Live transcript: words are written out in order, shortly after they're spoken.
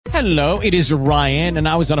Hello, it is Ryan, and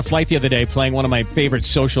I was on a flight the other day playing one of my favorite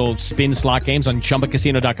social spin slot games on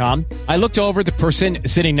ChumbaCasino.com. I looked over at the person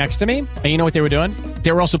sitting next to me, and you know what they were doing?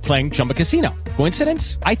 They were also playing Chumba Casino.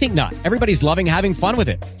 Coincidence? I think not. Everybody's loving having fun with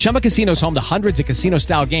it. Chumba Casino is home to hundreds of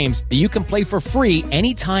casino-style games that you can play for free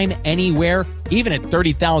anytime, anywhere, even at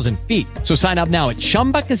 30,000 feet. So sign up now at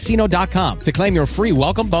ChumbaCasino.com to claim your free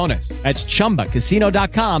welcome bonus. That's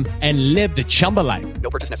ChumbaCasino.com and live the Chumba life.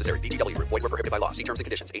 No purchase necessary. VGW. Void where prohibited by law. See terms and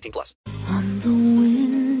conditions. 18 plus. On the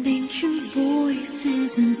wind, ancient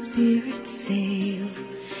voices and spirits sail.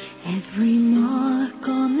 Every mark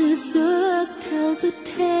on this earth tells a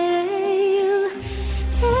tale.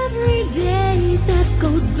 Every day that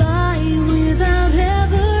goes by without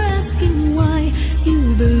ever asking why,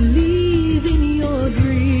 you believe in your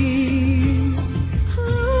dream.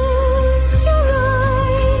 Close your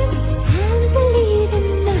eyes and believe in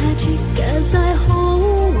magic as I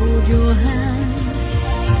hold your hand.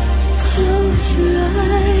 Close your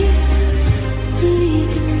eyes,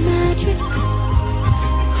 believe in magic.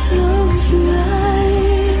 Close your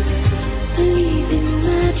eyes, believe in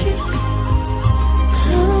magic.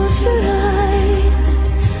 Close your eyes,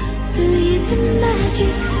 believe in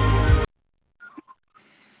magic.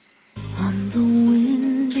 On the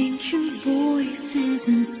wind, ancient voices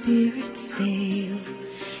and spirits sail.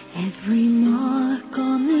 Every mark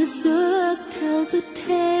on this earth tells a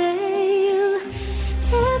tale.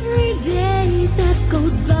 Every day that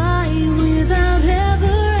goes by without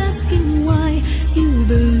ever asking why, you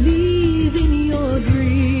believe in your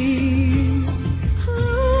dream.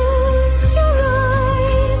 Close your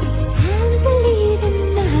eyes and believe in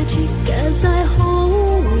magic as I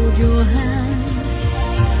hold your hand.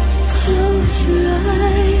 Close your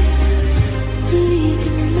eyes, believe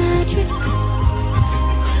in magic.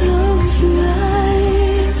 Close your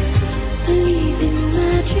eyes, believe in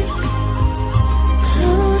magic.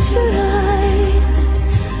 Close your eyes,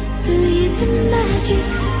 believe in magic.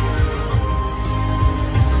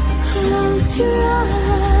 Close your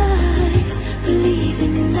eyes, believe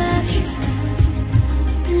in magic.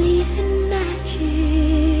 Believe in magic.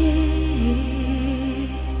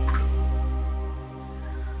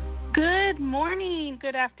 Good morning,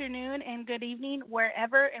 good afternoon, and good evening,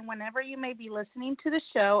 wherever and whenever you may be listening to the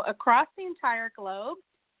show across the entire globe.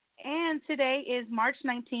 And today is March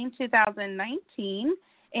 19, 2019,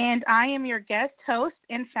 and I am your guest host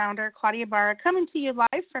and founder, Claudia Barra, coming to you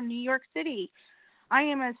live from New York City. I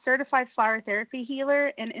am a certified flower therapy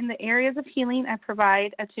healer, and in the areas of healing, I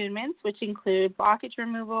provide attunements, which include blockage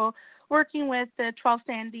removal, working with the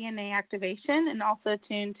 12-strand DNA activation, and also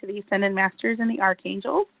attuned to the Ascended Masters and the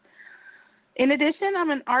Archangels. In addition,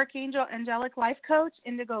 I'm an Archangel Angelic Life Coach,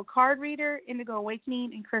 Indigo Card Reader, Indigo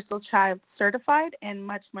Awakening, and Crystal Child Certified, and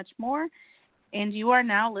much, much more. And you are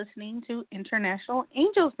now listening to International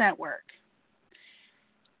Angels Network.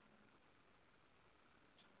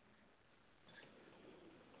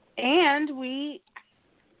 And we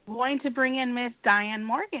are going to bring in Miss Diane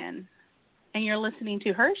Morgan, and you're listening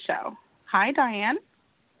to her show. Hi, Diane.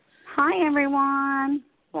 Hi, everyone.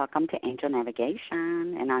 Welcome to Angel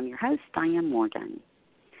Navigation, and I'm your host, Diane Morgan.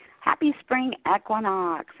 Happy spring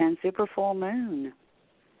equinox and super full moon.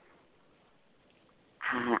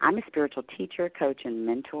 I'm a spiritual teacher, coach, and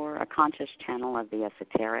mentor, a conscious channel of the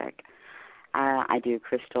esoteric. I do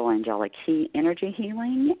crystal angelic energy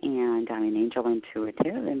healing, and I'm an angel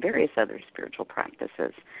intuitive and various other spiritual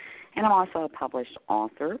practices. And I'm also a published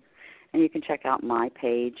author, and you can check out my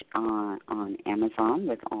page on Amazon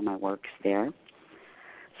with all my works there.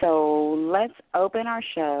 So let's open our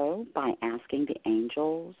show by asking the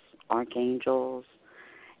angels, archangels,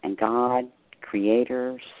 and God,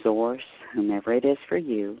 Creator, Source, whomever it is for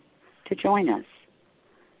you, to join us,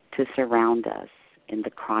 to surround us in the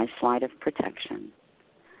Christ light of protection,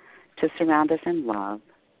 to surround us in love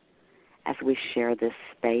as we share this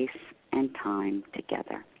space and time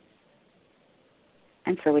together.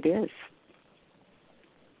 And so it is.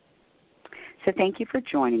 So thank you for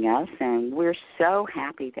joining us, and we're so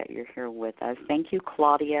happy that you're here with us. Thank you,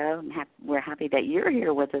 Claudia. We're happy that you're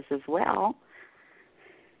here with us as well,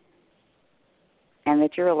 and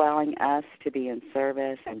that you're allowing us to be in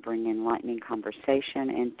service and bring enlightening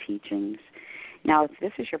conversation and teachings. Now, if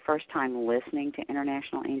this is your first time listening to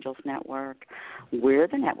International Angels Network, we're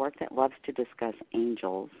the network that loves to discuss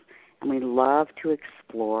angels, and we love to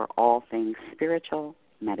explore all things spiritual,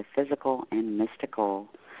 metaphysical, and mystical.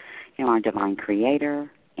 You know, our divine creator,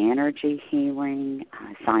 energy healing,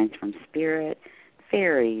 signs from spirit,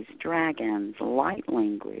 fairies, dragons, light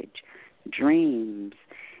language, dreams,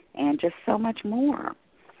 and just so much more.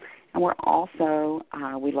 And we're also,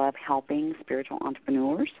 we love helping spiritual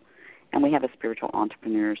entrepreneurs And we have a Spiritual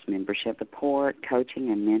Entrepreneurs membership support,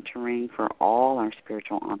 coaching, and mentoring for all our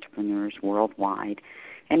spiritual entrepreneurs worldwide,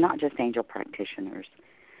 and not just angel practitioners.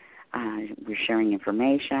 We're sharing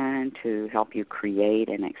information to help you create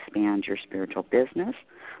and expand your spiritual business.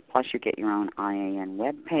 Plus, you get your own IAN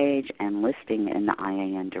webpage and listing in the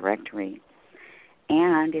IAN directory.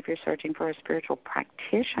 And if you're searching for a spiritual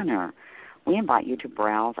practitioner, we invite you to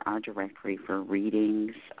browse our directory for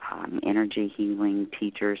readings, energy healing,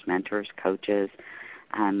 teachers, mentors, coaches,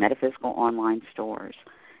 metaphysical online stores.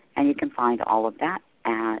 And you can find all of that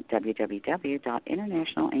at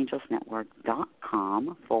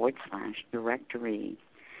www.internationalangelsnetwork.com/directory.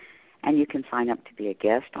 And you can sign up to be a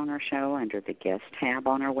guest on our show under the guest tab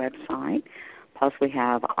on our website. Plus, we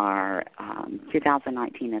have our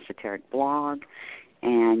 2019 esoteric blog,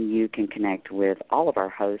 and you can connect with all of our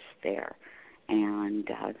hosts there. And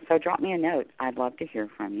so drop me a note. I'd love to hear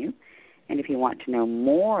from you. And if you want to know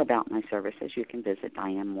more about my services, you can visit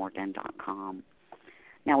DianeMorgan.com.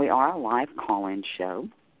 Now, we are a live call-in show,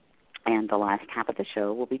 and the last half of the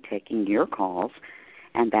show will be taking your calls,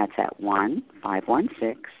 and that's at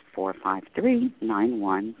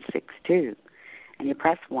 1-516-453-9162. And you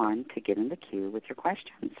press 1 to get in the queue with your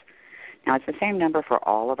questions. Now, it's the same number for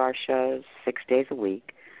all of our shows, 6 days a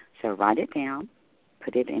week, so write it down,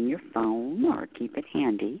 put it in your phone, or keep it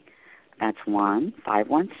handy. That's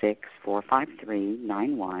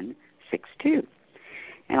 1-516-453-9162.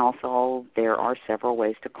 And also, there are several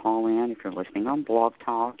ways to call in. If you're listening on Blog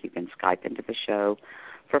Talk, you can Skype into the show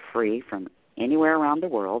for free from anywhere around the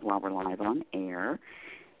world while we're live on air.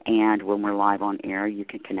 And when we're live on air, you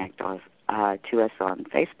can connect us, to us on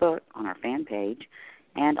Facebook, on our fan page,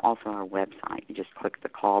 and also our website. You just click the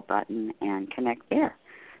call button and connect there.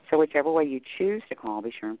 So whichever way you choose to call,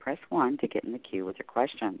 be sure and press 1 to get in the queue with your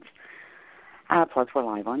questions. Plus, we're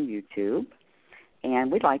live on YouTube.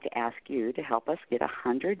 And we'd like to ask you to help us get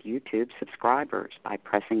 100 YouTube subscribers by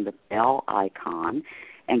pressing the bell icon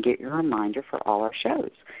and get your reminder for all our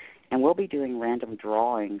shows. And we'll be doing random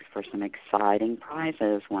drawings for some exciting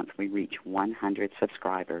prizes once we reach 100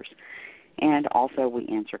 subscribers. And also, we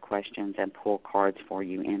answer questions and pull cards for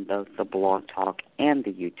you in both the Blog Talk and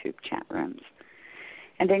the YouTube chat rooms.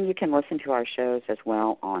 And then you can listen to our shows as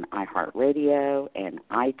well on iHeartRadio and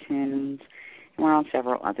iTunes. And we're on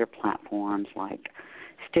several other platforms like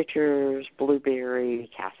Stitchers, Blueberry,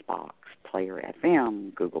 CastBox, Player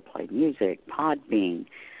FM, Google Play Music, Podbean,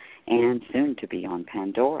 and soon to be on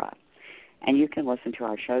Pandora. And you can listen to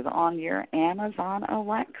our shows on your Amazon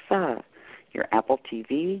Alexa, your Apple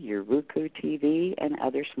TV, your Roku TV, and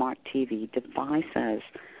other smart TV devices,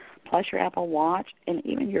 plus your Apple Watch, and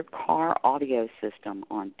even your car audio system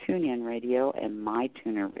on TuneIn Radio and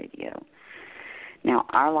MyTuner Radio. Now,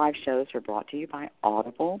 our live shows are brought to you by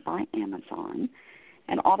Audible by Amazon,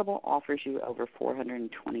 and Audible offers you over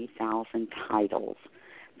 420,000 titles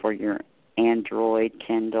for your Android,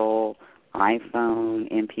 Kindle, iPhone,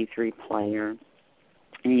 MP3 player,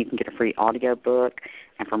 and you can get a free audio book,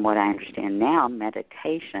 and from what I understand now,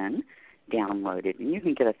 meditation downloaded. And you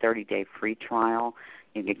can get a 30-day free trial.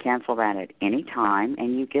 You can cancel that at any time,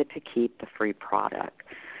 and you get to keep the free product.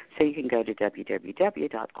 So you can go to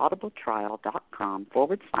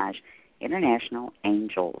www.audibletrial.com/International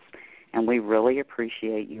Angels, and we really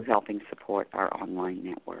appreciate you helping support our online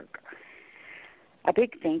network. A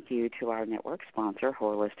big thank you to our network sponsor,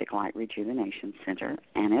 Holistic Light Rejuvenation Center,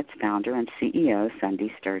 and its founder and CEO,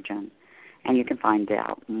 Sunday Sturgeon. And you can find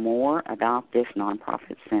out more about this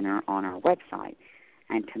nonprofit center on our website.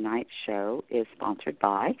 And tonight's show is sponsored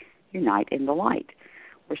by Unite in the Light,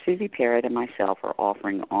 where Susie Parrott and myself are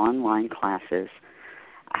offering online classes,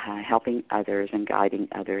 helping others and guiding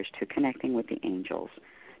others to connecting with the angels.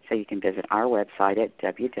 So you can visit our website at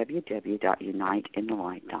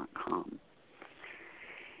www.uniteinthelight.com.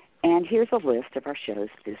 And here's a list of our shows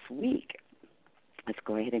this week. Let's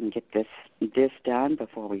go ahead and get this done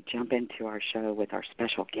before we jump into our show with our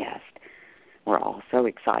special guest. We're all so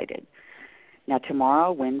excited. Now,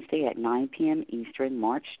 tomorrow, Wednesday at 9 p.m. Eastern,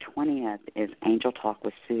 March 20th, is Angel Talk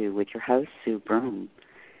with Sue with your host, Sue Broom.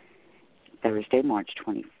 Thursday, March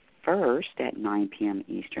 21st at 9 p.m.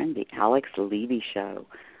 Eastern, the Alex Levy Show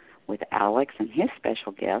with Alex and his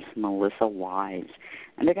special guest, Melissa Wise.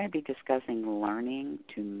 And they're going to be discussing learning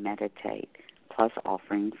to meditate, plus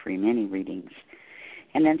offering free mini readings.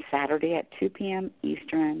 And then Saturday at 2 p.m.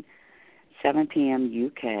 Eastern, 7 p.m.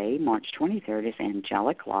 UK, March 23rd, is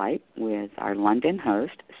Angelic Light with our London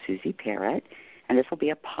host, Susie Parrott. And this will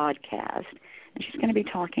be a podcast. And she's going to be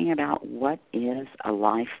talking about what is a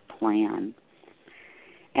life plan.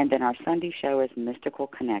 And then our Sunday show is Mystical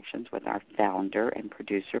Connections with our founder and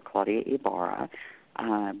producer, Claudia Ibarra,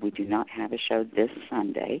 We do not have a show this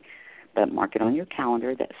Sunday, but mark it on your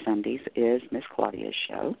calendar that Sundays is Miss Claudia's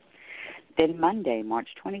show. Then Monday, March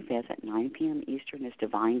 25th at 9 p.m. Eastern is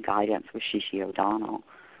Divine Guidance with Shishi O'Donnell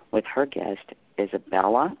with her guest,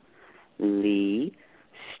 Isabella Lee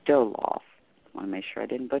Stoloff. I want to make sure I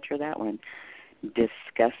didn't butcher that one.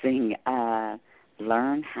 Discussing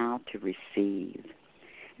Learn How to Receive.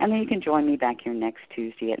 And then you can join me back here next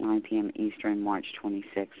Tuesday at 9 p.m. Eastern, March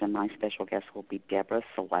 26th, and my special guest will be Deborah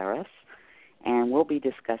Solaris, and we'll be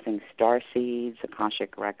discussing starseeds,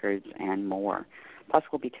 Akashic Records, and more. Plus,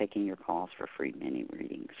 we'll be taking your calls for free mini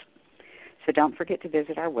readings. So don't forget to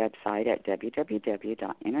visit our website at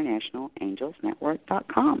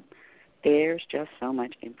www.internationalangelsnetwork.com. There's just so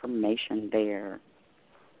much information there.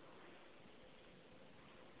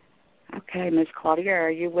 Okay, Ms. Claudia, are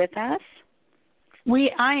you with us?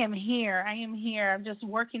 I am here. I'm just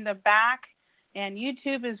working the back, and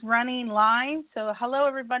YouTube is running live. So hello,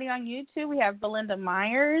 everybody on YouTube. We have Belinda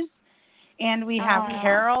Myers, and we have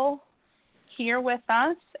Carol here with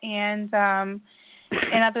us, and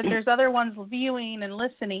there's other ones viewing and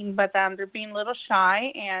listening, but they're being a little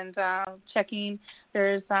shy and checking.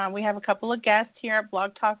 We have a couple of guests here at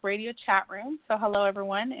Blog Talk Radio chat room. So hello,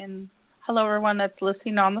 everyone, and hello, everyone that's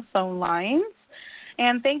listening on the phone lines.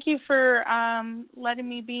 And thank you for letting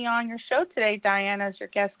me be on your show today, Diane, as your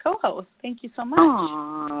guest co-host. Thank you so much.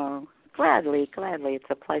 Oh, gladly. It's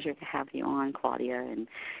a pleasure to have you on, Claudia. And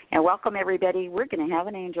welcome, everybody. We're going to have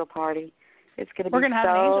an angel party. It's going to be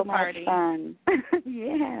so much fun.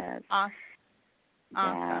 Yes. Awesome.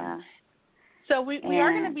 Yeah. So we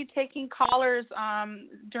are going to be taking callers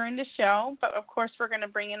during the show, but, of course, we're going to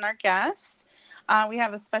bring in our guests. We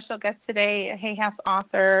have a special guest today, Hay House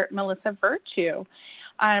author Melissa Virtue.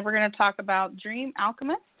 We're going to talk about Dream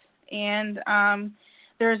Alchemist, and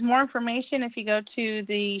there's more information if you go to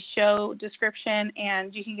the show description,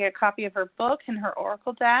 and you can get a copy of her book and her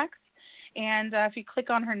oracle decks. And if you click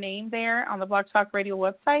on her name there on the Blog Talk Radio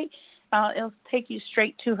website, it'll take you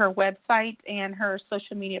straight to her website, and her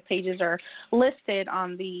social media pages are listed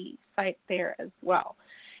on the site there as well.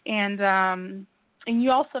 And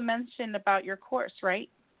you also mentioned about your course, right,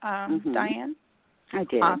 Diane? I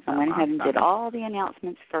did. Awesome, I went ahead and did all the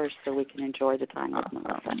announcements first so we can enjoy the time with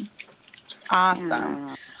Melissa.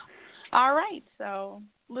 Awesome. All right. So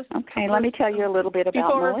let me tell you a little bit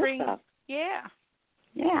about Melissa. Yeah.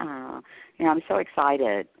 I'm so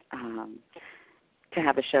excited to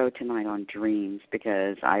have a show tonight on dreams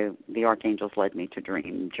because the archangels led me to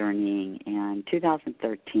dream journeying in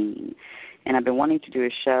 2013. And I've been wanting to do a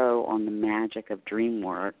show on the magic of dream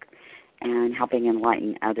work and helping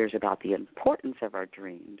enlighten others about the importance of our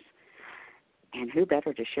dreams. And who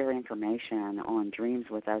better to share information on dreams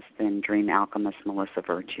with us than dream alchemist Melissa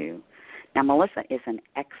Virtue. Now, Melissa is an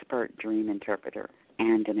expert dream interpreter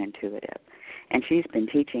and an intuitive. And she's been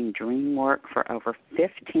teaching dream work for over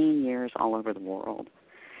 15 years all over the world.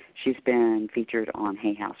 She's been featured on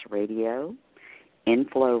Hay House Radio,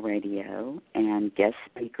 Inflow Radio, and guest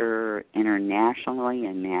speaker internationally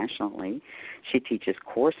and nationally. She teaches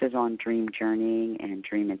courses on dream journeying and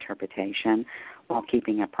dream interpretation while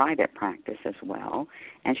keeping a private practice as well,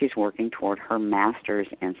 and she's working toward her master's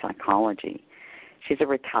in psychology. She's a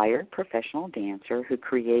retired professional dancer who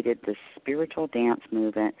created the spiritual dance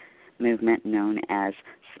movement known as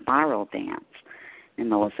spiral dance. And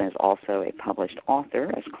Melissa is also a published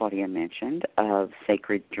author, as Claudia mentioned, of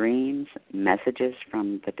Sacred Dreams, Messages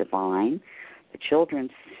from the Divine, the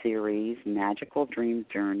children's series, Magical Dream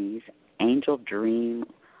Journeys, Angel Dream,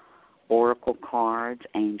 Oracle Cards,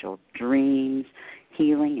 Angel Dreams,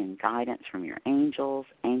 Healing and Guidance from Your Angels,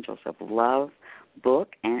 Angels of Love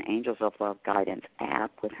book, and Angels of Love Guidance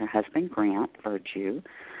app with her husband, Grant Virtue.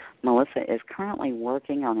 Melissa is currently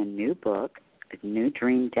working on a new book, a new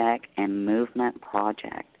dream deck, and movement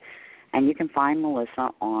project. And you can find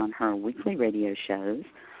Melissa on her weekly radio shows,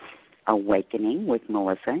 Awakening with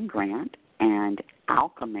Melissa and Grant, and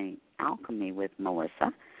Alchemy with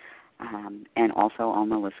Melissa, and also on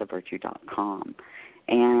melissavirtue.com.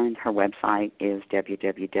 And her website is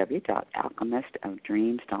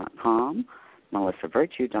www.alchemistofdreams.com,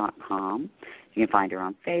 melissavirtue.com. You can find her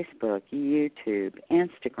on Facebook, YouTube,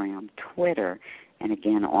 Instagram, Twitter, and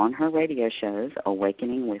again on her radio shows,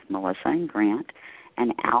 Awakening with Melissa and Grant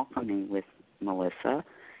and Alchemy with Melissa,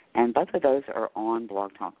 and both of those are on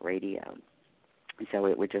Blog Talk Radio. So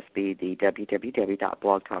it would just be the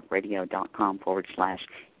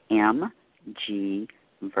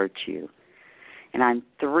www.blogtalkradio.com/MG And I'm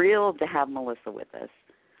thrilled to have Melissa with us.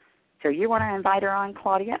 So you want to invite her on,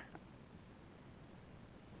 Claudia?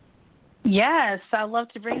 Yes, I'd love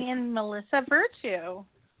to bring in Melissa Virtue.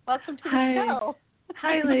 Welcome to the show.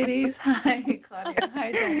 Hi, ladies. Hi, Claudia.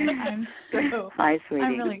 Hi, Diane. Hi, sweetie.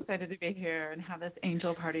 I'm really excited to be here and have this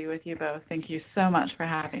angel party with you both. Thank you so much for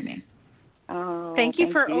having me. Oh, Thank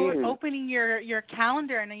you for you. opening your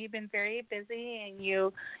calendar. I know you've been very busy, and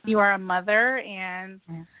you are a mother, and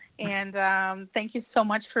thank you so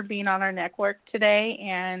much for being on our network today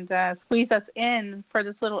and squeeze us in for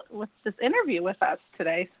this interview with us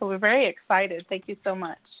today. So we're very excited. Thank you so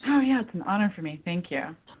much. Oh yeah, it's an honor for me. Thank you.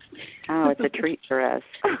 Oh, it's a treat for us.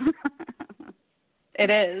 It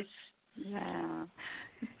is. Yeah.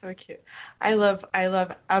 It's so cute. I love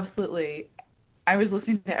absolutely. I was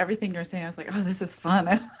listening to everything you're saying. I was like, oh, this is fun.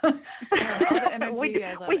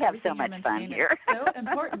 We have so much fun here. It's so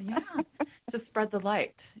important, yeah, to spread the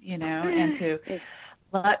light, and to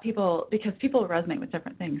let people, because people resonate with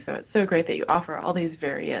different things. So it's so great that you offer all these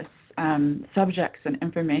various subjects and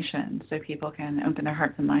information so people can open their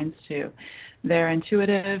hearts and minds to their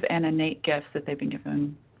intuitive and innate gifts that they've been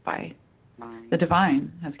given by the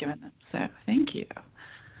divine has given them. So thank you.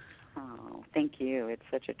 Oh, thank you. It's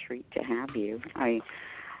such a treat to have you.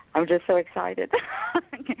 I'm just so excited.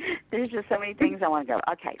 There's just so many things I want to go.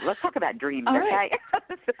 Okay, let's talk about dreams, all okay? Right.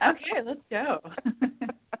 Okay, let's go.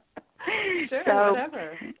 Sure, so,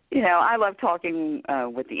 whatever. I love talking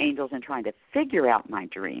with the angels and trying to figure out my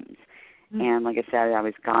dreams. Mm-hmm. And like I said, I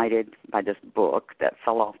was guided by this book that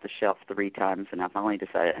fell off the shelf 3 times, and I finally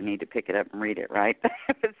decided I need to pick it up and read it, right?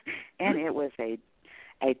 It was a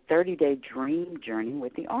 30-day dream journey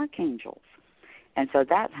with the archangels. And so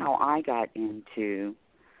that's how I got into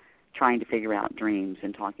trying to figure out dreams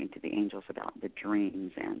and talking to the angels about the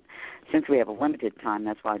dreams. And since we have a limited time,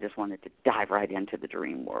 that's why I just wanted to dive right into the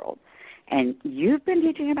dream world. And you've been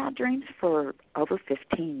teaching about dreams for over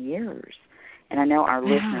 15 years. And I know our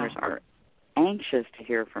listeners are anxious to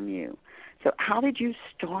hear from you. So how did you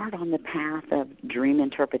start on the path of dream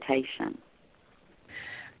interpretation?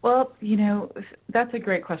 Well, that's a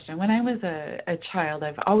great question. When I was a child,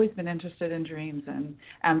 I've always been interested in dreams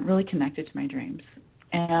and really connected to my dreams.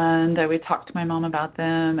 And I would talk to my mom about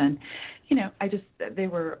them, and, they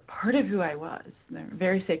were part of who I was. They're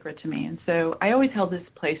very sacred to me. And so I always held this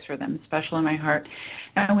place for them, special in my heart.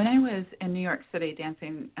 And when I was in New York City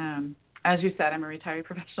dancing, as you said, I'm a retired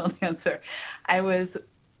professional dancer. I was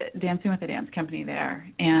dancing with a dance company there.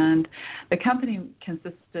 And the company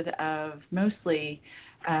consisted of mostly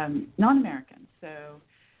non-Americans, so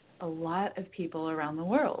a lot of people around the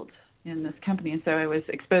world in this company. And so I was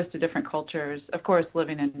exposed to different cultures, of course,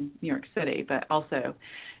 living in New York City, but also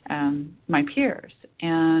my peers.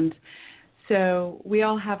 And so we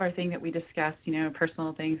all have our thing that we discuss,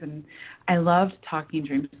 personal things. And I loved talking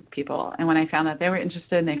dreams with people. And when I found out they were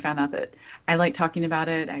interested and they found out that I liked talking about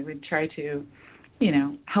it, I would try to,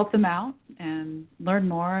 help them out and learn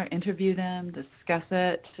more, interview them, discuss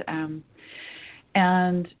it.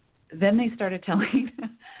 And then they started telling,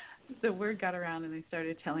 the word got around and they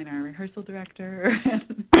started telling our rehearsal director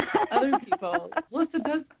and other people, Melissa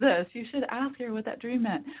does this, you should ask her what that dream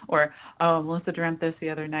meant. Or, oh, Melissa dreamt this the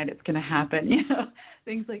other night, it's going to happen,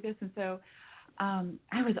 things like this. And so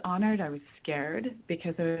I was honored, I was scared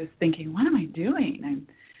because I was thinking, what am I doing? And,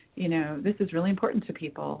 this is really important to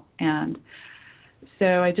people. And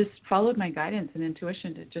so I just followed my guidance and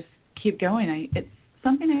intuition to just keep going. It's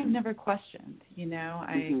something I've never questioned,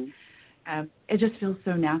 it just feels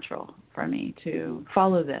so natural for me to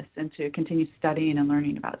follow this and to continue studying and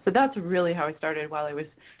learning about it. So that's really how I started while I was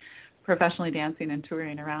professionally dancing and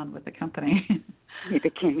touring around with the company. You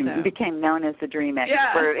became known as the dream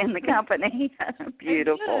expert in the company.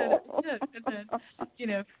 Beautiful. I did. And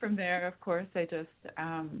then, from there, of course, I just,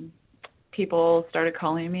 people started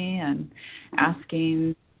calling me and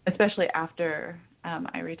asking, especially after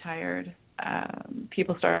I retired,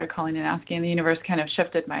 people started calling and asking. The universe kind of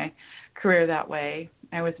shifted my career that way.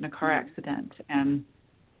 I was in a car accident, and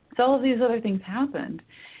so all of these other things happened,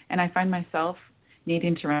 and I find myself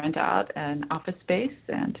needing to rent out an office space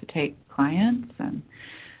and to take clients, and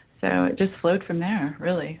so it just flowed from there,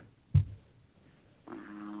 really.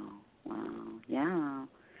 Wow, yeah.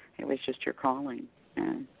 It was just your calling,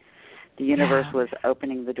 and the universe was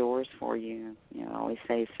opening the doors for you. I always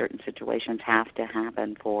say certain situations have to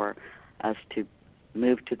happen for us to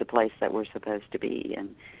move to the place that we're supposed to be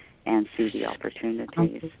and see the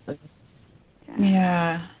opportunities.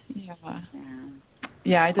 Yeah,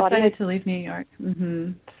 I decided to leave New York.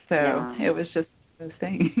 So it was just those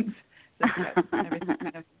things. Everything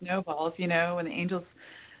kind of snowballs, when the angels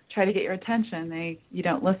try to get your attention, you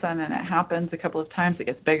don't listen, and it happens a couple of times. It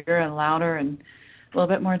gets bigger and louder and a little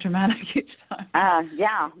bit more dramatic each time.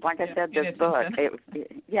 Like I said, this book.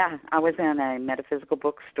 I was in a metaphysical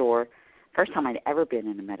bookstore. First time I'd ever been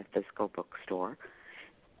in a metaphysical bookstore.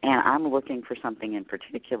 and I'm looking for something in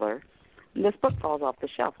particular. And this book falls off the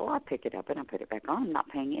shelf. Well, I pick it up and I put it back on. I'm not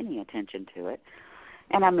paying any attention to it.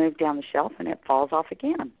 And I move down the shelf and it falls off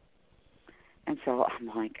again. And so I'm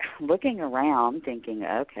like looking around thinking,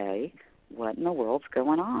 okay, what in the world's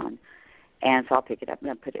going on? And so I'll pick it up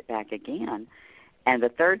and I put it back again. And the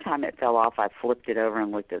third time it fell off, I flipped it over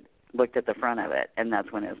and looked at the front of it. And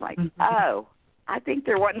that's when it was like, oh, I think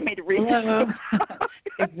they're wanting me to read this.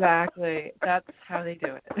 Exactly. That's how they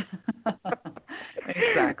do it.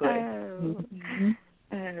 Exactly.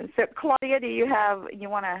 So, Claudia, you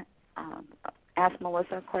want to ask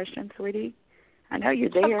Melissa a question, sweetie? I know you're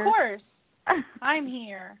there. Of course. I'm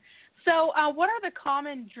here. So what are the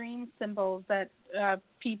common dream symbols that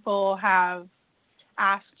people have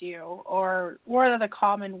asked you, or what are the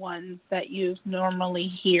common ones that you normally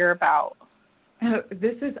hear about?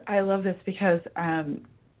 I love this because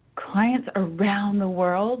clients around the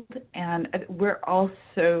world, and we're all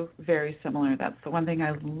so very similar. That's the one thing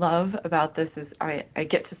I love about this is I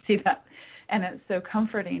get to see that, and it's so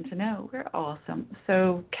comforting to know we're all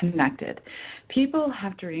so connected. People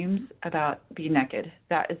have dreams about being naked.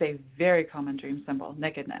 That is a very common dream symbol,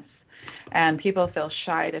 nakedness, and people feel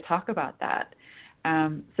shy to talk about that.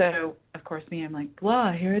 So, of course, I'm like,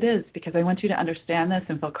 blah, here it is, because I want you to understand this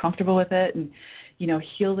and feel comfortable with it and,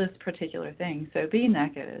 heal this particular thing. So being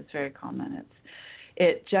naked is very common.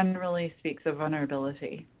 It generally speaks of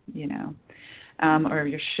vulnerability, or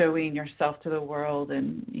you're showing yourself to the world,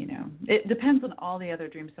 and, it depends on all the other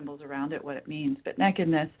dream symbols around it, what it means. But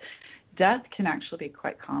nakedness, death can actually be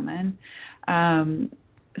quite common.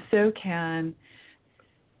 So can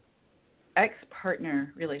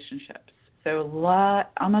ex-partner relationships. So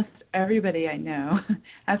almost everybody I know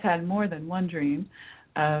has had more than one dream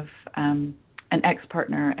of an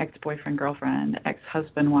ex-partner, ex-boyfriend, girlfriend,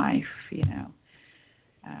 ex-husband, wife,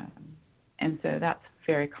 and so that's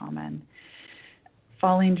very common.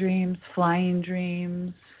 Falling dreams, flying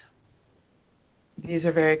dreams, these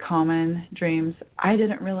are very common dreams. I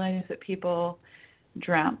didn't realize that people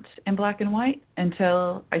dreamt in black and white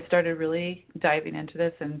until I started really diving into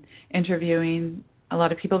this and interviewing a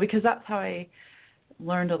lot of people, because that's how I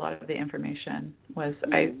learned a lot of the information. Was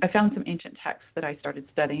I found some ancient texts that I started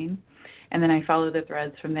studying, and then I followed the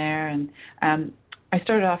threads from there. And I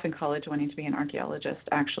started off in college wanting to be an archaeologist,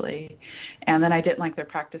 actually, and then I didn't like their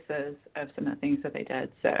practices of some of the things that they did.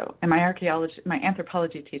 So, and my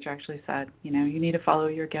anthropology teacher actually said, you need to follow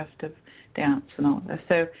your gift of dance and all of this.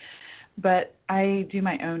 So, but I do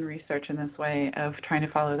my own research in this way of trying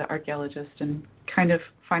to follow the archaeologist and kind of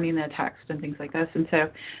finding the text and things like this. And so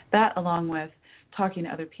that, along with talking to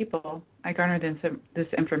other people, I garnered this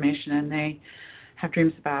information, and they have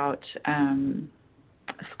dreams about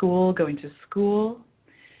going to school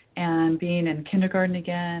and being in kindergarten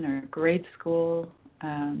again or grade school,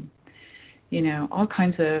 all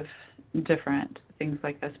kinds of different things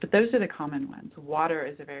like this. But those are the common ones. Water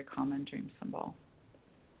is a very common dream symbol.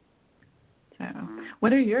 So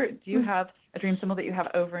do you have a dream symbol that you have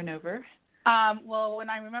over and over? Well, when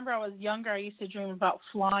I remember I was younger, I used to dream about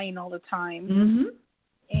flying all the time.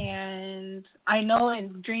 Mm-hmm. And I know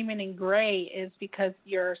in dreaming in gray is because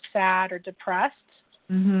you're sad or depressed.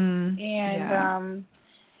 Mm-hmm.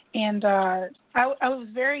 And I was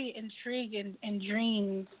very intrigued in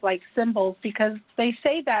dreams, like symbols, because they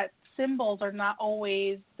say that symbols are not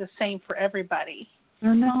always the same for everybody.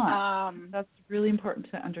 They're not. That's really important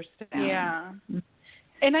to understand. Yeah. Mm-hmm.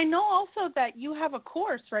 And I know also that you have a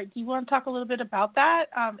course, right? Do you want to talk a little bit about that,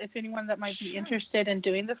 if anyone that might be interested in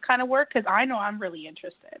doing this kind of work? Because I know I'm really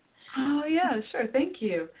interested. Oh, yeah, sure. Thank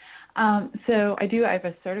you. So I have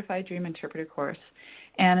a certified dream interpreter course,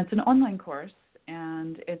 and it's an online course,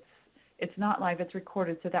 and it's not live, it's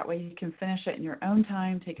recorded, so that way you can finish it in your own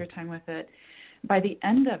time, take your time with it. By the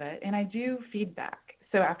end of it, and I do feedback.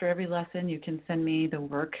 So after every lesson, you can send me the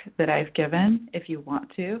work that I've given if you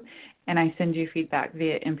want to, and I send you feedback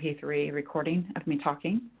via MP3 recording of me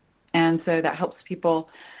talking. And so that helps people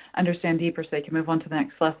understand deeper so they can move on to the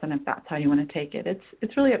next lesson if that's how you want to take it.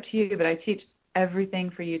 It's really up to you, but I teach everything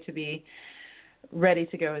for you to be ready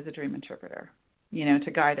to go as a dream interpreter,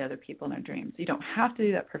 to guide other people in their dreams. You don't have to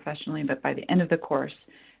do that professionally, but by the end of the course,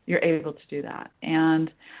 you're able to do that.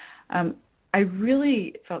 And I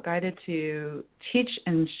really felt guided to teach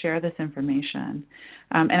and share this information.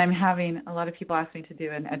 And I'm having a lot of people ask me to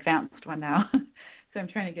do an advanced one now. So I'm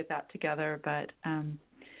trying to get that together. But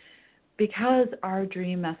because our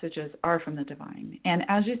dream messages are from the divine. And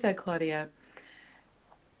as you said, Claudia,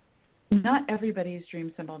 not everybody's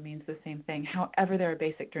dream symbol means the same thing. However, there are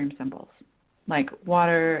basic dream symbols like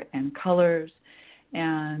water and colors.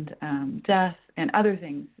 and death and other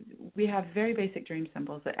things. We have very basic dream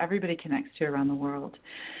symbols that everybody connects to around the world.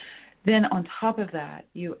 Then on top of that,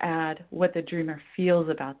 you add what the dreamer feels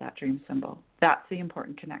about that dream symbol. That's the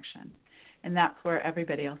important connection. And that's where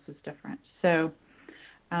everybody else is different. So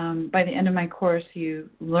by the end of my course, you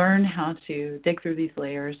learn how to dig through these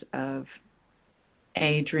layers of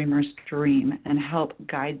a dreamer's dream and help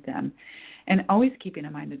guide them. And always keeping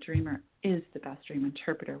in mind the dreamer is the best dream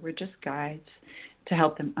interpreter. We're just guides to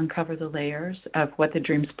help them uncover the layers of what the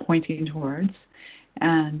dream's pointing towards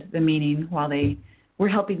and the meaning while we're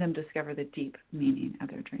helping them discover the deep meaning of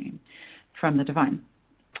their dream from the divine.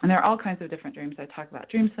 And there are all kinds of different dreams. I talk about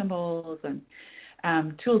dream symbols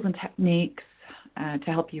and tools and techniques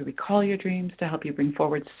to help you recall your dreams, to help you bring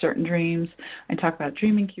forward certain dreams. I talk about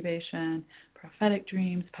dream incubation, prophetic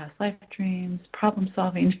dreams, past life dreams,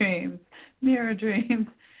 problem-solving dreams, mirror dreams,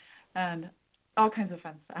 and all kinds of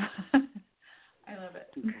fun stuff. I love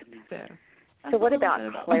it. So what about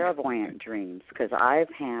clairvoyant dreams? Because I've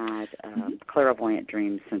had clairvoyant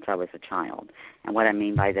dreams since I was a child. And what I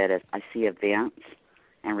mean by that is I see events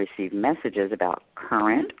and receive messages about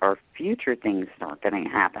current or future things that are going to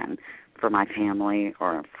happen for my family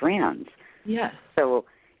or friends. Yes. So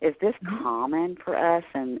is this common for us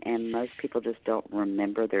and most people just don't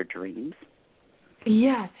remember their dreams?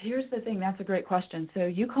 Yes. Here's the thing. That's a great question. So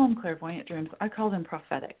you call them clairvoyant dreams. I call them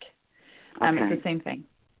prophetic. It's the same thing.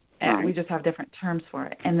 Right. We just have different terms for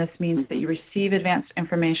it. And this means that you receive advanced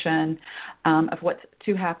information of what's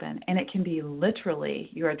to happen. And it can be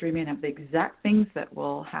literally you are dreaming of the exact things that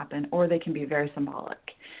will happen, or they can be very symbolic,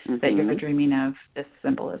 that you're dreaming of this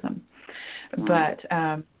symbolism. But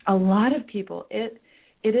a lot of people, it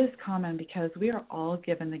is common because we are all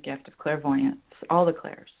given the gift of clairvoyance, all the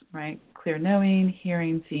clairs, right? Clear knowing,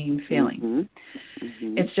 hearing, seeing, feeling.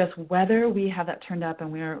 It's just whether we have that turned up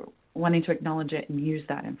and we're wanting to acknowledge it and use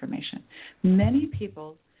that information. Many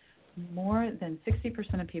people, more than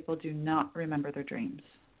 60% of people, do not remember their dreams.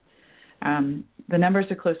 The numbers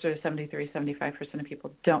are closer to 73, 75% of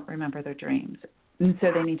people don't remember their dreams. And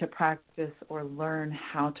so they need to practice or learn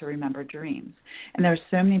how to remember dreams. And there are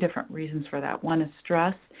so many different reasons for that. One is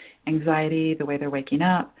stress, anxiety, the way they're waking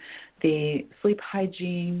up, the sleep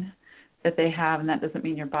hygiene that they have, and that doesn't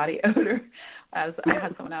mean your body odor. As I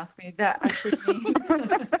had someone ask me, that actually means.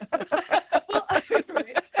 Well,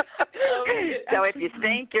 right. So if you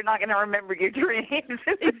stink, you're not going to remember your dreams.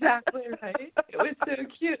 Exactly right. It was so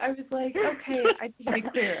cute. I was like, okay, I need to be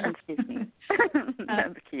clear. Excuse me.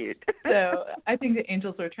 That's cute. So I think the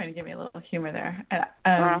angels were trying to give me a little humor there.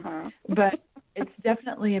 But it's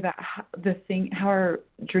definitely about how our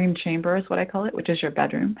dream chamber is what I call it, which is your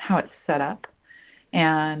bedroom, how it's set up.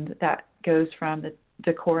 And that goes from the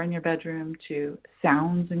decor in your bedroom to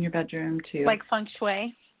sounds in your bedroom to... Like feng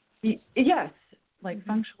shui? Yes. Like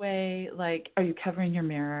feng shui, like are you covering your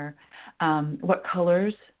mirror? What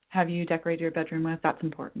colors have you decorated your bedroom with? That's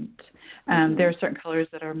important. There are certain colors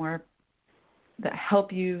that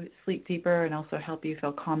help you sleep deeper and also help you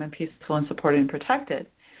feel calm and peaceful and supported and protected,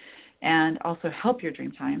 and also help your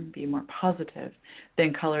dream time be more positive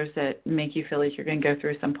than colors that make you feel like you're going to go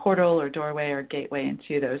through some portal or doorway or gateway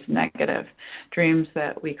into those negative dreams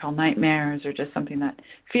that we call nightmares, or just something that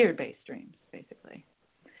fear-based dreams, basically.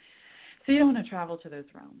 So you don't want to travel to those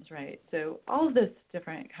realms, right? So all of this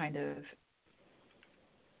different kind of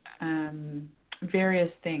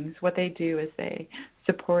various things, what they do is they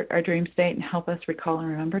support our dream state and help us recall and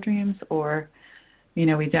remember dreams, or,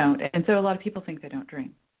 we don't. And so a lot of people think they don't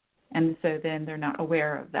dream. And so then they're not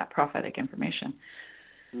aware of that prophetic information.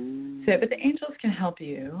 But the angels can help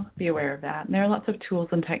you be aware of that. And there are lots of tools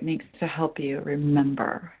and techniques to help you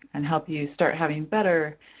remember and help you start having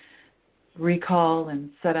better recall and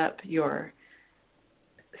set up your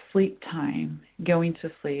sleep time, going to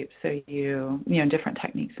sleep, so different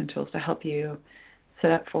techniques and tools to help you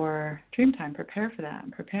set up for dream time, prepare for that,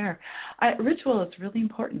 and prepare. Ritual is really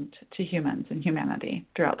important to humans and humanity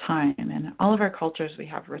throughout time. In all of our cultures, we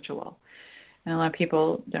have ritual. And a lot of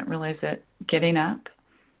people don't realize that getting up,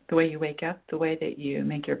 the way you wake up, the way that you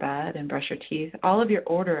make your bed and brush your teeth, all of your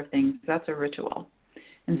order of things, that's a ritual.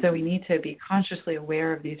 And so we need to be consciously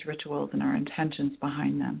aware of these rituals and our intentions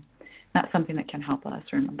behind them. That's something that can help us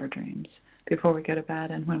remember dreams before we go to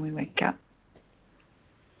bed and when we wake up.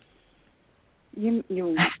 You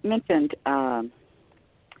mentioned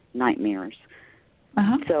nightmares.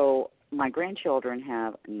 So my grandchildren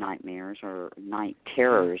have nightmares, or night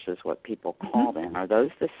terrors is what people call them. Are those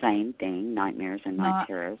the same thing, nightmares and night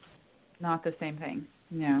terrors? Not the same thing,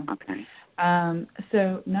 no. Okay.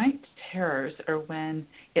 So night terrors are when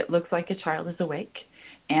it looks like a child is awake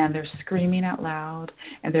and they're screaming out loud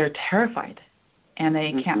and they're terrified. and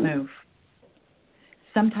they can't move.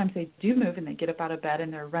 Sometimes they do move and they get up out of bed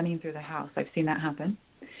and they're running through the house. I've seen that happen.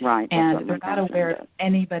 Right. And they're not aware of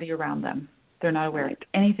anybody around them. They're not aware of Right.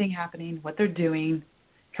 anything happening, what they're doing,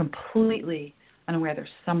 completely unaware they're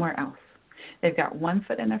somewhere else. They've got one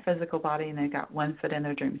foot in their physical body and they've got one foot in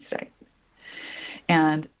their dream state.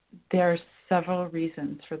 And there are several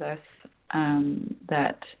reasons for this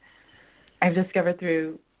that I've discovered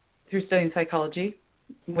through studying psychology,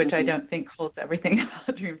 which I don't think holds everything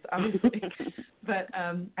about dreams, obviously. But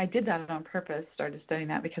I did that on purpose, started studying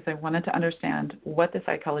that because I wanted to understand what the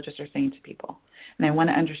psychologists are saying to people. And I want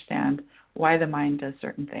to understand why the mind does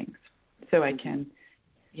certain things so I can,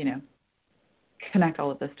 connect all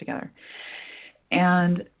of this together.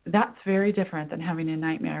 And that's very different than having a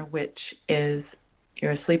nightmare, which is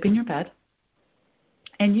you're asleep in your bed.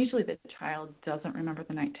 And usually the child doesn't remember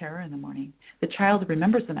the night terror in the morning. The child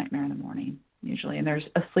remembers the nightmare in the morning, usually, and they're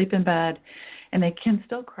asleep in bed, and they can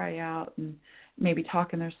still cry out and maybe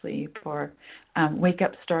talk in their sleep or wake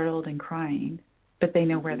up startled and crying, but they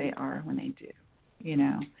know where they are when they do,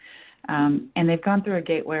 and they've gone through a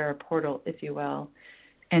gateway or a portal, if you will,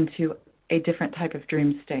 into a different type of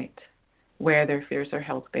dream state where their fears are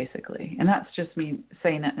held, basically. And that's just me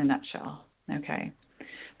saying it in a nutshell, okay?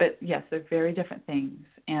 But, yes, they're very different things,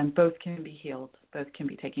 and both can be healed. Both can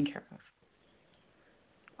be taken care of.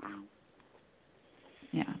 Wow.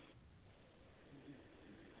 Yeah.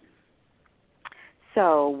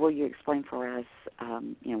 So will you explain for us,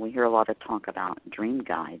 we hear a lot of talk about dream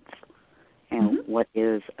guides. And what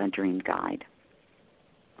is a dream guide?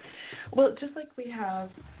 Well, just like we have,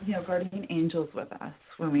 guardian angels with us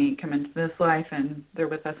when we come into this life, and they're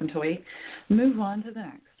with us until we move on to the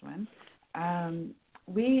next one.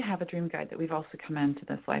 We have a dream guide that we've also come into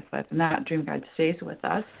this life with, and that dream guide stays with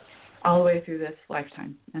us all the way through this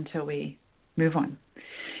lifetime until we move on.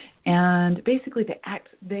 And basically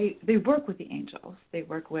they work with the angels. They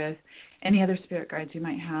work with any other spirit guides you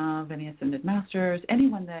might have, any ascended masters,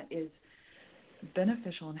 anyone that is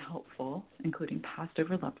beneficial and helpful, including past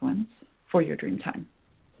over loved ones, for your dream time.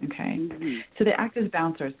 Okay? So they act as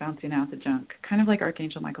bouncers, bouncing out the junk, kind of like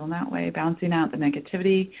Archangel Michael in that way, bouncing out the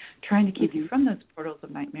negativity, trying to keep you from those portals of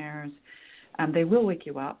nightmares. They will wake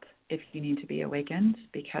you up if you need to be awakened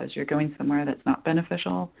because you're going somewhere that's not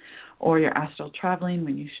beneficial, or you're astral traveling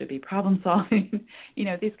when you should be problem solving,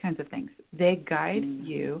 these kinds of things. They guide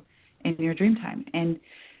you in your dream time. And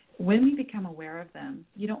when we become aware of them,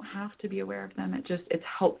 you don't have to be aware of them. It's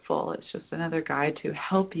helpful. It's just another guide to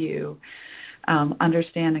help you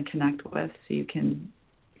understand and connect with so you can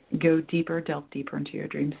delve deeper into your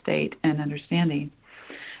dream state and understanding.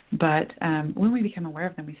 But when we become aware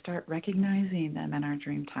of them, we start recognizing them in our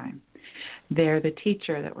dream time. They're the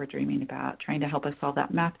teacher that we're dreaming about, trying to help us solve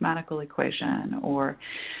that mathematical equation, or,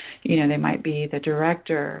 they might be the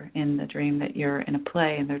director in the dream that you're in a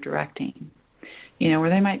play and they're directing. Or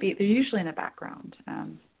they're usually in the background.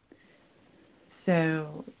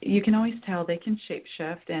 So you can always tell they can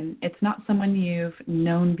shapeshift, and it's not someone you've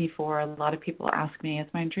known before. A lot of people ask me, is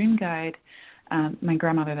my dream guide my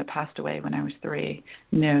grandmother that passed away when I was 3?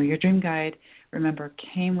 No, your dream guide, remember,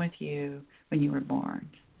 came with you when you were born.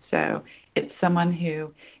 So it's someone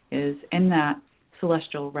who is in that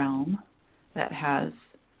celestial realm that has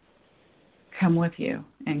come with you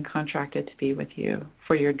and contracted to be with you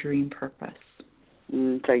for your dream purpose.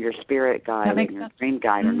 So your spirit guide and your dream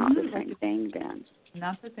guide are not the same thing then?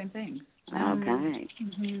 Not the same thing. Okay.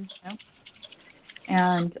 Nope.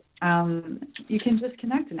 And you can just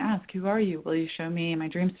connect and ask, who are you? Will you show me in my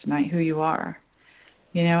dreams tonight who you are?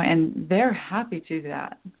 And they're happy to do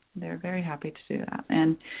that. They're very happy to do that.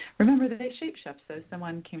 And remember, they shapeshift. So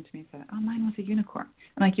someone came to me and said, oh, mine was a unicorn.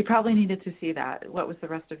 I'm like, you probably needed to see that. What was the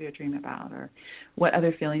rest of your dream about? Or what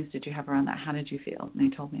other feelings did you have around that? How did you feel?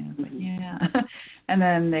 And they told me, and I was like, yeah. And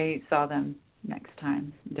then they saw them next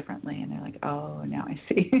time differently, and they're like, oh, now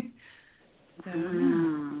I see. So,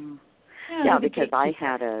 yeah, because I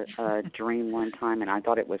had a dream one time, and I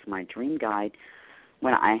thought it was my dream guide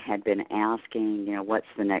when I had been asking, what's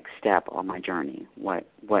the next step on my journey? What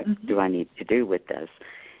do I need to do with this?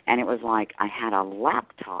 And it was like I had a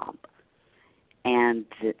laptop, and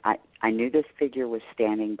I knew this figure was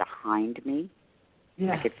standing behind me.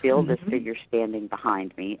 Yes. I could feel this figure standing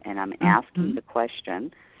behind me, and I'm asking the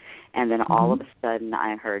question, and then all of a sudden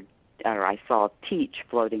I saw Teach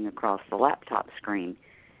floating across the laptop screen,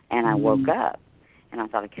 and I woke up, and I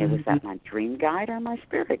thought, okay, was that my dream guide or my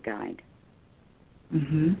spirit guide?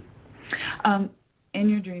 In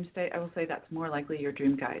your dream state, I will say that's more likely your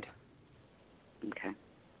dream guide. Okay.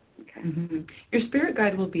 Your spirit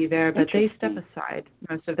guide will be there, but they step aside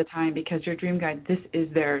most of the time because your dream guide, this is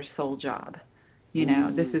their sole job. You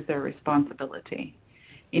know, this is their responsibility.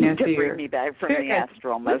 You to know, so bring me back from the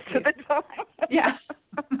astral most of the time. Yeah.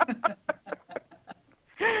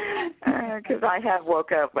 Because I have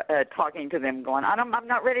woke up talking to them going, I'm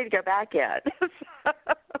not ready to go back yet.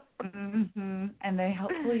 Mm-hmm. And they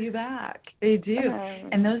help pull you back. They do.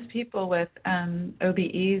 And those people with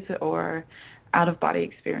OBEs or out-of-body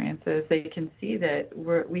experiences, they can see that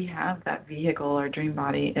we have that vehicle or dream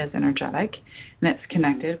body is energetic, and it's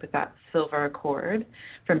connected with that silver cord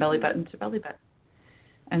from belly button to belly button.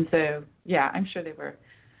 And so, yeah, I'm sure they were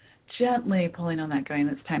gently pulling on that going,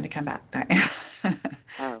 it's time to come back.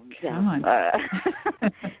 Oh, yeah. Come on.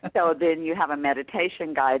 So then you have a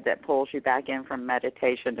meditation guide that pulls you back in from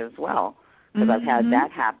meditation as well. Because I've had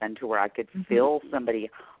that happen to where I could feel somebody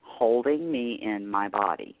holding me in my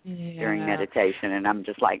body during meditation. And I'm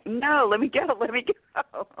just like, no, let me go.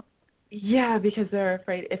 Yeah, because they're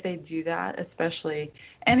afraid if they do that, especially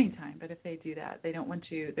anytime, but if they do that, they don't want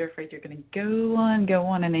you, they're afraid you're going to go on,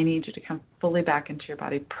 and they need you to come fully back into your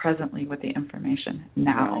body presently with the information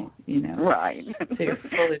now, you know. Right. So you're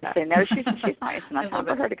fully back. Say, no, she's not. It's not time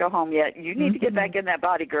for her to go home yet. You need to get back in that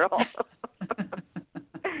body, girl.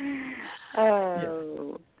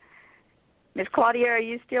 Oh. Miss Claudia, are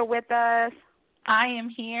you still with us? I am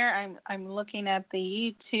here. I'm looking at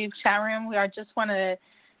the YouTube chat room. I just want to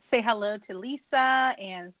say hello to Lisa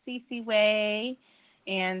and Cece Way,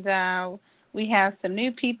 and we have some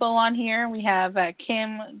new people on here. We have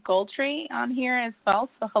Kim Goldtree on here as well.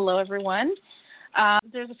 So hello, everyone.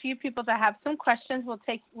 There's a few people that have some questions.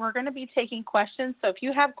 We're going to be taking questions. So if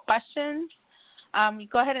you have questions, you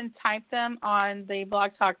go ahead and type them on the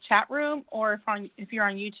Blog Talk chat room, or if you're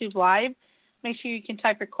on YouTube Live, make sure you can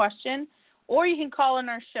type your question, or you can call in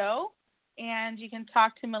our show and you can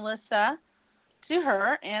talk to Melissa, to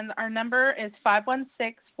her, and our number is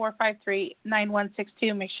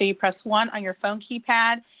 516-453-9162. Make sure you press 1 on your phone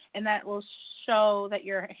keypad, and that will show that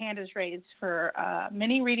your hand is raised for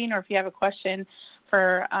mini reading, or if you have a question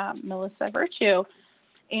for Melissa Virtue.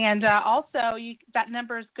 And also, that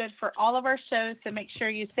number is good for all of our shows, so make sure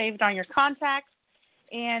you save it on your contacts.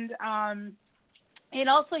 And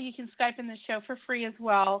also, you can Skype in the show for free as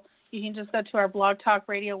well. You can just go to our Blog Talk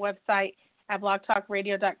Radio website at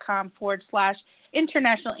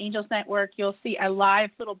blogtalkradio.com/International Angels Network. You'll see a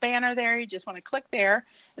live little banner there. You just want to click there,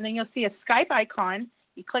 and then you'll see a Skype icon.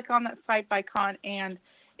 You click on that Skype icon, and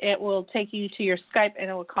it will take you to your Skype, and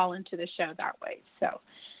it will call into the show that way. So,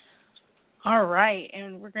 all right,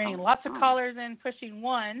 and we're getting lots of callers in, pushing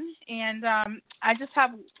 1, and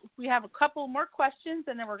we have a couple more questions,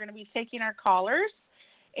 and then we're going to be taking our callers.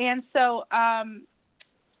 And so,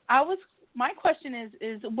 my question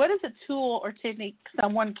is what is a tool or technique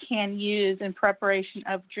someone can use in preparation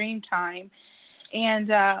of dream time? And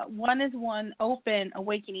one is open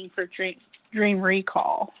awakening for dream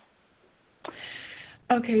recall.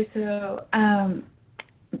 Okay, so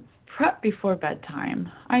prep before bedtime.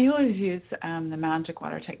 I always use the magic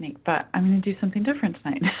water technique, but I'm going to do something different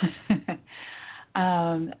tonight.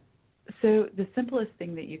 So the simplest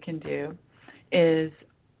thing that you can do is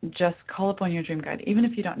just call upon your dream guide, even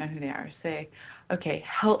if you don't know who they are. Say, okay,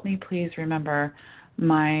 help me please remember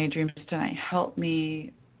my dreams tonight. Help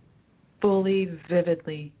me fully,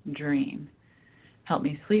 vividly dream. Help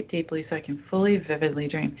me sleep deeply so I can fully, vividly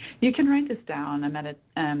dream. You can write this down, an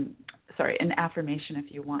affirmation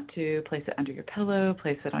if you want to. Place it under your pillow,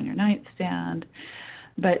 place it on your nightstand.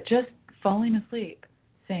 But just falling asleep,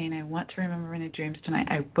 saying, I want to remember my dreams tonight.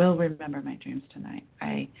 I will remember my dreams tonight.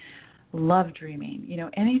 I love dreaming. You know,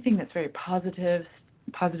 anything that's very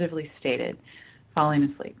positively stated, falling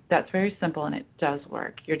asleep. That's very simple, and it does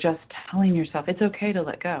work. You're just telling yourself it's okay to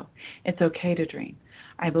let go. It's okay to dream.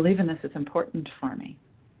 I believe in this. It's important for me.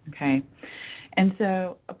 Okay? And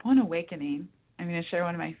so upon awakening, I'm going to share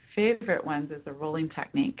one of my favorite ones is the rolling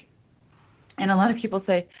technique. And a lot of people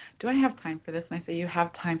say, do I have time for this? And I say, you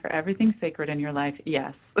have time for everything sacred in your life.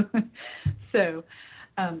 Yes. So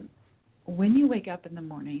when you wake up in the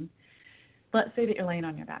morning, let's say that you're laying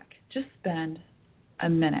on your back. Just spend a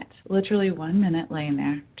minute, literally 1 minute laying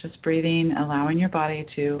there, just breathing, allowing your body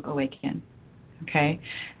to awaken, okay?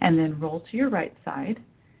 And then roll to your right side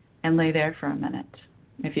and lay there for a minute.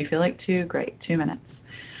 If you feel like 2, great, 2 minutes.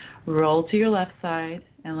 Roll to your left side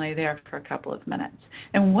and lay there for a couple of minutes.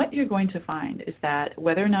 And what you're going to find is that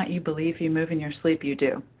whether or not you believe you move in your sleep, you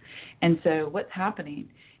do. And so what's happening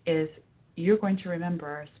is you're going to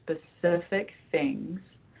remember specific things.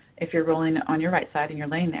 If you're rolling on your right side and you're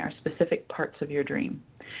laying there, specific parts of your dream.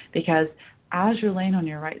 Because as you're laying on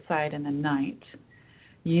your right side in the night,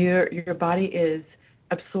 your body is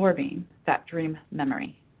absorbing that dream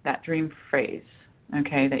memory, that dream phrase,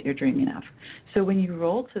 okay, that you're dreaming of. So when you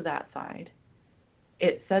roll to that side,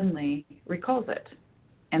 it suddenly recalls it.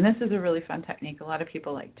 And this is a really fun technique. A lot of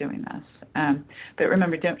people like doing this. But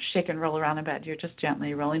remember, don't shake and roll around in bed. You're just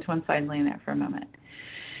gently rolling to one side and laying there for a moment.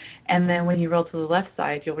 And then when you roll to the left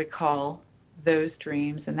side, you'll recall those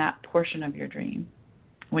dreams and that portion of your dream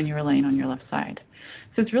when you were laying on your left side.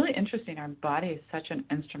 So it's really interesting. Our body is such an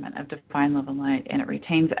instrument of divine love and light, and it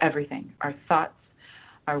retains everything, our thoughts,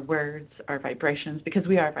 our words, our vibrations, because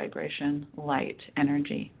we are vibration, light,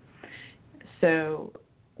 energy. So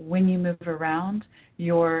when you move around,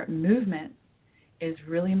 your movement is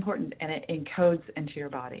really important, and it encodes into your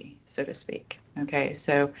body, so to speak. Okay,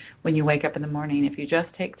 so when you wake up in the morning, if you just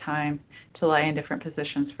take time to lie in different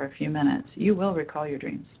positions for a few minutes, you will recall your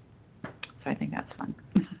dreams. So I think that's fun.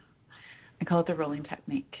 I call it the rolling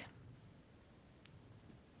technique.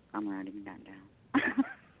 I'm writing that down.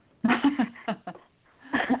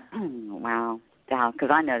 Wow. Yeah, because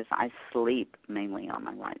I notice I sleep mainly on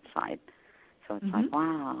my right side. So it's like,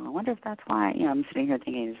 wow, I wonder if that's why, I'm sitting here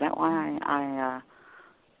thinking, is that why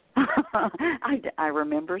I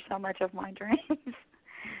remember so much of my dreams?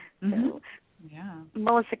 So, yeah.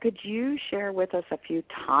 Melissa, could you share with us a few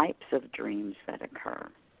types of dreams that occur?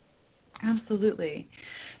 Absolutely.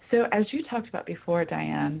 So as you talked about before,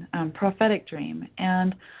 Diane, prophetic dream.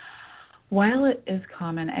 And while it is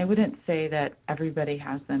common, I wouldn't say that everybody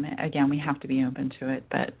has them. Again, we have to be open to it.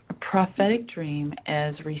 But a prophetic dream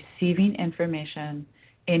is receiving information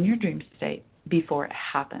in your dream state before it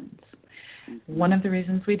happens. One of the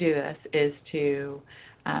reasons we do this is to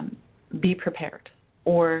be prepared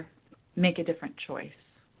or make a different choice,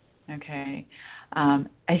 okay?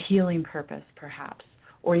 A healing purpose, perhaps,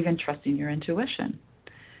 or even trusting your intuition,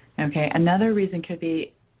 okay? Another reason could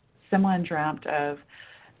be someone dreamt of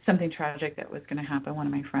something tragic that was going to happen, one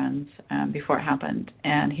of my friends, before it happened,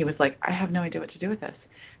 and he was like, I have no idea what to do with this.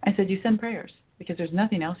 I said, you send prayers, because there's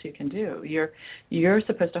nothing else you can do. You're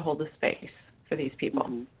supposed to hold the space for these people,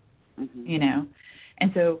 you know?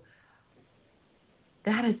 And so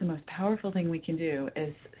that is the most powerful thing we can do,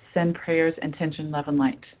 is send prayers, intention, love, and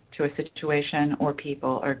light to a situation or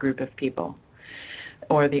people or a group of people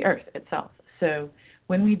or the earth itself. So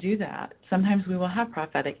when we do that, sometimes we will have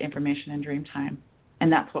prophetic information in dream time,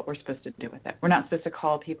 and that's what we're supposed to do with it. We're not supposed to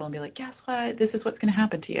call people and be like, guess what, this is what's going to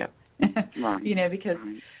happen to you, you know, because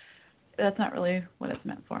that's not really what it's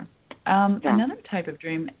meant for. Another type of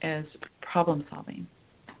dream is problem solving.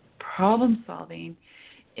 Problem solving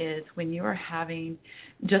is when you are having,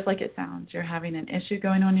 just like it sounds, you're having an issue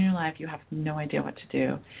going on in your life, you have no idea what to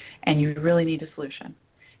do, and you really need a solution.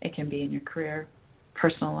 It can be in your career,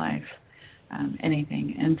 personal life,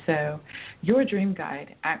 anything. And so your dream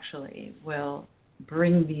guide actually will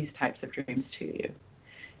bring these types of dreams to you.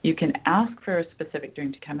 You can ask for a specific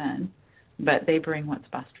dream to come in, but they bring what's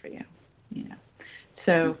best for you, you know.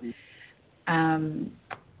 So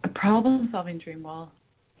a problem-solving dream,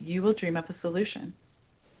 you will dream up a solution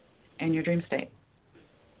in your dream state,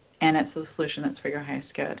 and it's a solution that's for your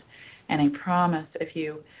highest good. And I promise, if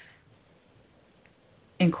you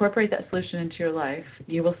incorporate that solution into your life,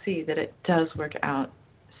 you will see that it does work out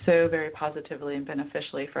so very positively and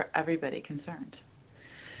beneficially for everybody concerned.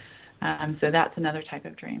 So that's another type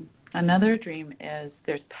of dream. Another dream is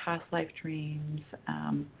there's past life dreams,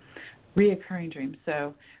 reoccurring dreams.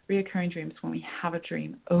 So reoccurring dreams, when we have a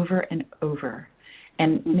dream over and over,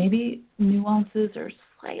 and maybe nuances are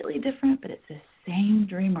slightly different, but it's the same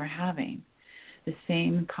dream we're having, the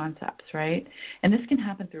same concepts, right? And this can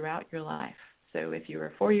happen throughout your life. So if you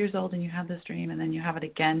were 4 years old and you have this dream, and then you have it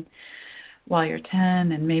again while you're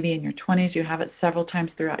 10, and maybe in your 20s, you have it several times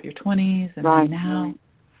throughout your 20s, and then now,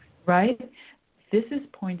 right? This is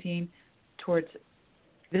pointing towards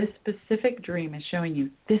this specific dream is showing you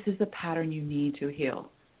this is the pattern you need to heal.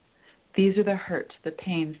 These are the hurts, the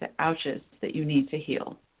pains, the ouches that you need to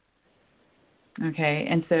heal. Okay,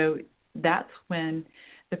 and so that's when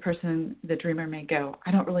the person, the dreamer, may go,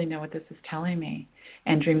 I don't really know what this is telling me.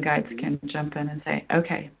 And dream guides can jump in and say,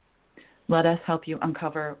 okay, let us help you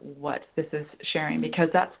uncover what this is sharing. Because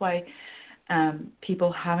that's why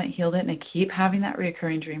people haven't healed it and they keep having that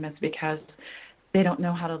reoccurring dream, is because they don't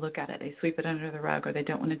know how to look at it. They sweep it under the rug, or they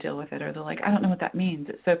don't want to deal with it, or they're like, I don't know what that means.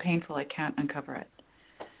 It's so painful, I can't uncover it.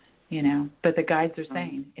 You know, but the guides are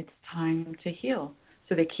saying it's time to heal.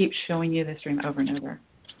 So they keep showing you this dream over and over.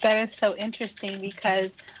 That is so interesting, because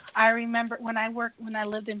I remember when I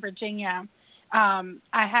lived in Virginia, I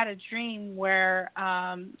had a dream where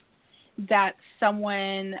that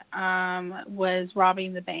someone was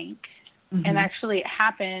robbing the bank. And actually it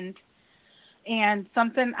happened And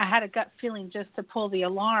something, I had a gut feeling just to pull the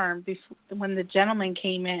alarm when the gentleman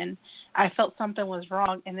came in. I felt something was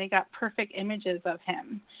wrong, and they got perfect images of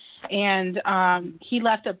him. And he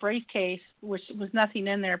left a briefcase, which was nothing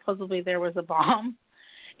in there. Supposedly there was a bomb.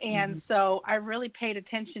 And so I really paid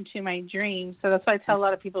attention to my dreams. So that's why I tell a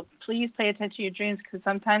lot of people, please pay attention to your dreams, because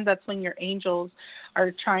sometimes that's when your angels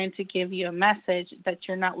are trying to give you a message that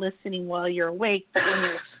you're not listening while you're awake, but when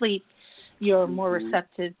you're asleep, you're more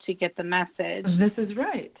receptive to get the message. This is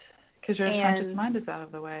right, because your conscious mind is out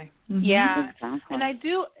of the way. Yeah, Exactly. and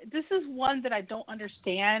this is one that I don't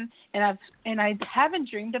understand, and I haven't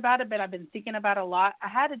dreamed about it, but I've been thinking about it a lot. I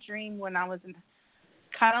had a dream when I was in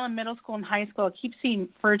middle school and high school. I keep seeing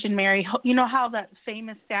Virgin Mary. You know how that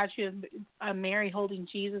famous statue of Mary holding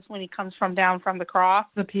Jesus when he comes down from the cross?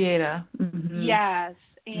 The Pieta. Yes.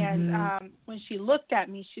 And when she looked at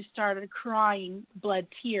me, she started crying blood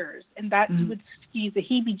tears, and that would squeeze the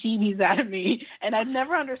heebie-jeebies out of me. And I'd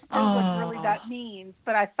never understood what really that means,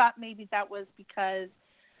 but I thought maybe that was because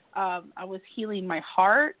I was healing my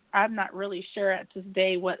heart. I'm not really sure at this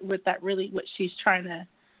day what she's trying to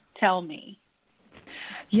tell me.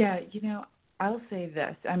 Yeah, I'll say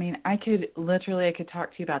this. I mean, I could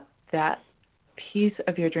talk to you about that piece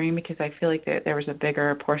of your dream, because I feel like there was a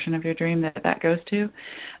bigger portion of your dream that goes to.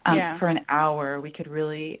 For an hour, we could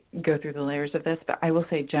really go through the layers of this, but I will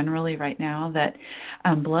say generally right now that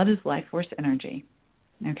blood is life force energy,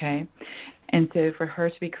 okay? And so for her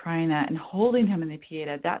to be crying that and holding him in the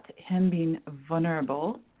Pieta, that's him being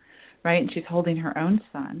vulnerable, right? And she's holding her own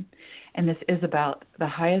son, and this is about the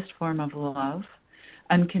highest form of love,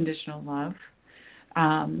 unconditional love,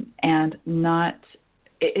 and not...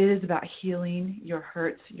 It is about healing your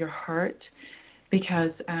hurts, your heart,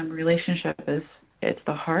 because relationship it's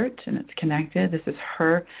the heart, and it's connected. This is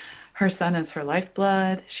her son is her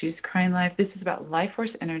lifeblood. She's crying life. This is about life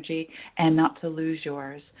force energy, and not to lose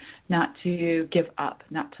yours, not to give up,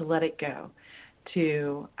 not to let it go,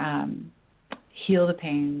 to heal the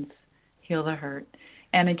pains, heal the hurt.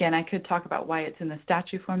 And again, I could talk about why it's in the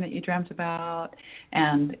statue form that you dreamt about,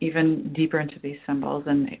 and even deeper into these symbols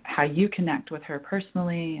and how you connect with her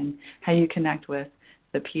personally, and how you connect with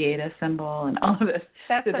the Pieta symbol and all of this.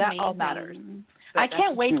 That's so that amazing. all matters. I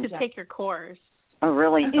can't wait to take your course. A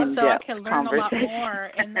really in-depth so I can learn a lot conversation.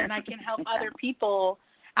 more, and then I can help other people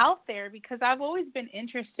out there, because I've always been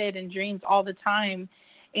interested in dreams all the time,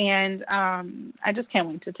 and I just can't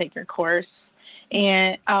wait to take your course.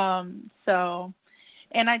 And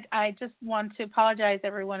And I just want to apologize,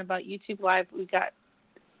 everyone, about YouTube Live. We got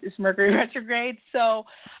this Mercury retrograde, so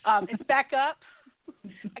it's back up.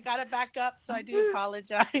 I got it back up, so I do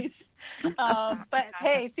apologize. But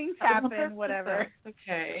hey, things happen. Whatever. That's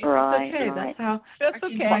okay. Right. It's okay. Right. That's how. That's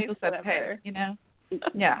okay. Said, hey,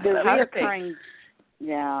 Yeah.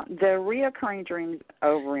 The reoccurring dreams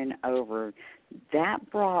over and over. That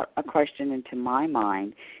brought a question into my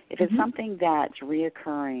mind. If it's something that's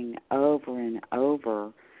reoccurring over and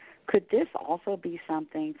over, could this also be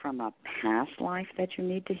something from a past life that you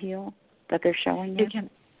need to heal, that they're showing you? It can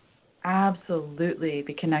absolutely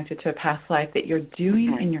be connected to a past life that you're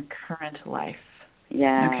doing in your current life.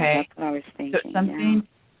 Yeah, okay? That's what I was thinking. So it's something,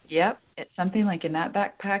 it's something like in that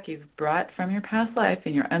backpack you've brought from your past life,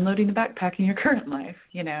 and you're unloading the backpack in your current life,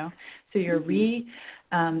 So you're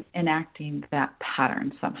enacting that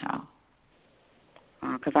pattern somehow.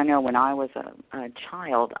 Because I know when I was a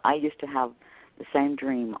child, I used to have the same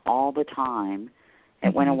dream all the time.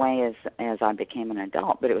 It went away as I became an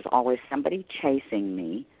adult, but it was always somebody chasing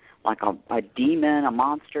me, like a demon, a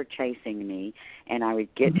monster chasing me, and I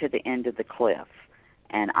would get to the end of the cliff,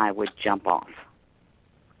 and I would jump off.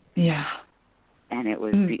 Yeah. And it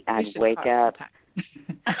would be, I'd wake up.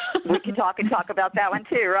 We can talk about that one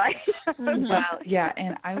too, right? Well, yeah,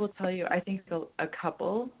 and I will tell you, I think a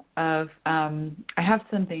couple of, I have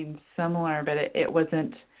something similar, but it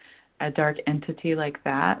wasn't a dark entity like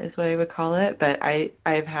that is what I would call it, but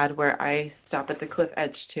I've had where I stop at the cliff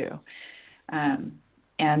edge too,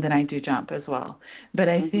 and then I do jump as well. But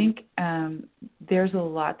I think there's a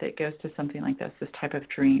lot that goes to something like this type of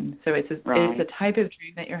dream. So it's a type of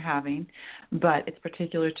dream that you're having, but it's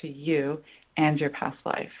particular to you and your past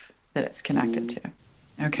life that it's connected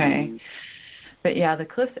to. Okay? But yeah, the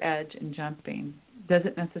cliff's edge and jumping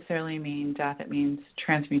doesn't necessarily mean death. It means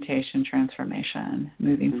transmutation, transformation,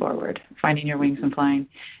 moving forward, finding your wings and flying.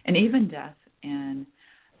 And even death and,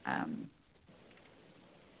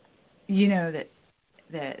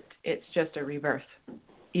 that it's just a rebirth.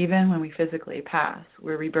 Even when we physically pass,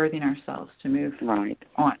 we're rebirthing ourselves to move on.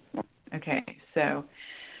 Okay, so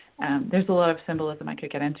there's a lot of symbolism I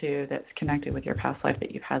could get into that's connected with your past life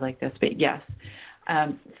that you've had like this. But yes,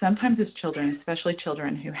 Sometimes as children, especially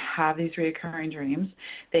children who have these reoccurring dreams,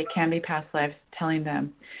 they can be past lives telling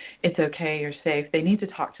them, it's okay, you're safe. They need to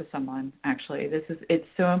talk to someone, actually. It's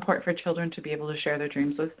so important for children to be able to share their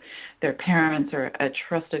dreams with their parents or a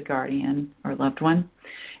trusted guardian or loved one,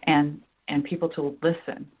 and people to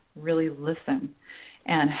listen, really listen,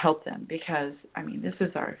 and help them, because, I mean, this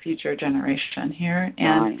is our future generation here,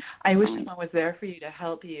 and I wish someone was there for you to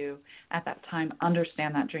help you at that time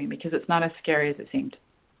understand that dream, because it's not as scary as it seemed.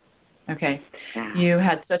 Okay? Yeah. You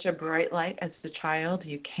had such a bright light as a child.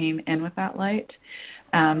 You came in with that light,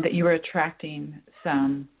 that you were attracting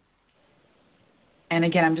some, and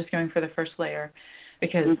again, I'm just going for the first layer,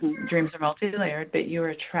 because dreams are multi-layered, but you were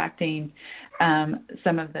attracting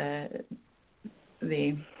some of the,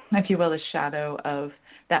 if you will, the shadow of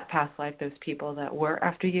that past life, those people that were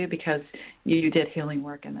after you, because you did healing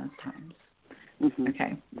work in those times.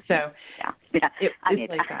 Okay, so it's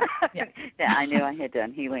like that. Yeah, I knew I had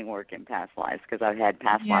done healing work in past lives, because I've had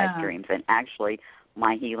past life dreams, and actually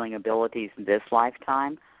my healing abilities this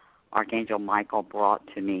lifetime, Archangel Michael brought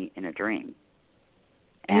to me in a dream,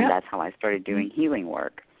 and that's how I started doing healing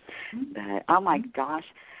work. But, oh my gosh,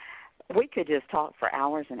 we could just talk for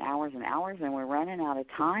hours and hours and hours, and we're running out of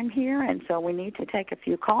time here, and so we need to take a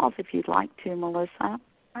few calls if you'd like to, Melissa.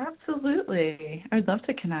 Absolutely. I'd love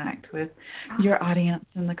to connect with your audience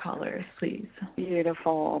and the callers, please.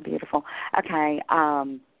 Beautiful, beautiful. Okay,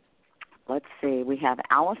 let's see. We have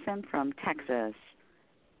Allison from Texas.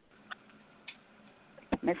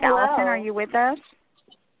 Miss Allison, are you with us?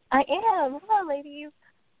 I am. Hello, ladies.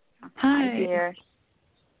 Hi, dear.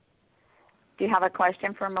 Do you have a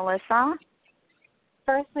question for Melissa?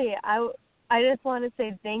 Firstly, I just want to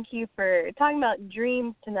say thank you for talking about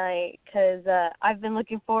dreams tonight, because I've been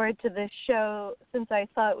looking forward to this show since I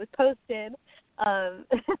saw it was posted.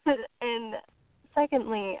 And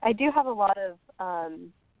secondly, I do have a lot of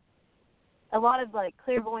like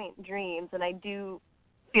clairvoyant dreams, and I do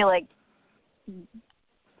feel like,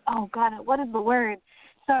 oh God, what is the word?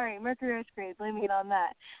 Sorry, Mercury retrograde, blaming it on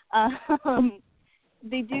that.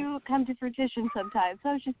 They do come to fruition sometimes. So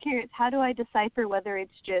I was just curious, how do I decipher whether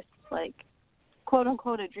it's just like, quote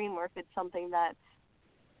unquote, a dream, or if it's something that's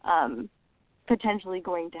potentially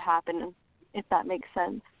going to happen, if that makes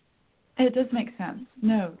sense? It does make sense.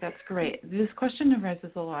 No, that's great. This question arises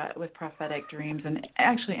a lot with prophetic dreams, and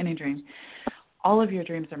actually any dream. All of your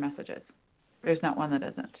dreams are messages. There's not one that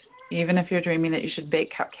isn't. Even if you're dreaming that you should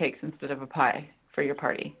bake cupcakes instead of a pie for your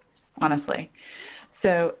party, honestly.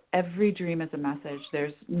 So every dream is a message.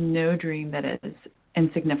 There's no dream that is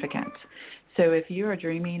insignificant. So if you are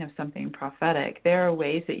dreaming of something prophetic, there are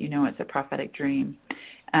ways that you know it's a prophetic dream.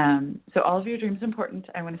 So all of your dreams are important.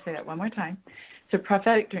 I want to say that one more time. So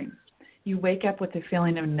prophetic dreams, you wake up with a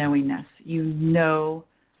feeling of knowingness. You know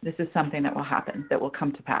this is something that will happen, that will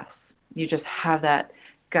come to pass. You just have that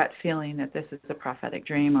gut feeling that this is a prophetic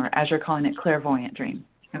dream, or as you're calling it, clairvoyant dream.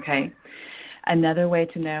 Okay? Another way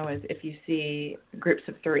to know is if you see groups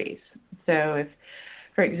of threes. So if,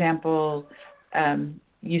 for example,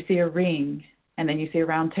 you see a ring, and then you see a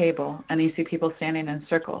round table, and you see people standing in a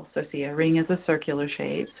circle. So see, a ring is a circular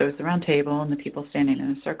shape, so it's a round table and the people standing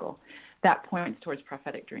in a circle. That points towards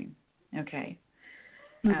prophetic dream. Okay?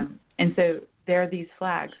 And so there are these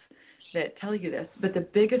flags that tell you this, but the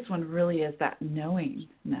biggest one really is that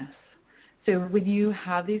knowingness. So when you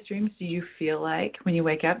have these dreams, do you feel like, when you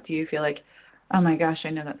wake up, do you feel like, oh my gosh, I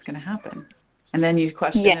know that's going to happen? And then you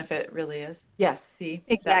question if it really is. Yes, see?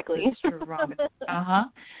 Exactly. That's the strongest.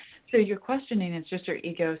 So your questioning is just your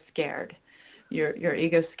ego scared. Your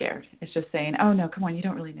ego's scared. It's just saying, oh no, come on, you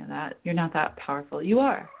don't really know that. You're not that powerful. You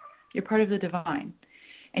are. You're part of the divine.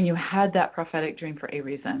 And you had that prophetic dream for a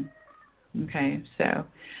reason. Okay, so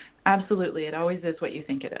absolutely, it always is what you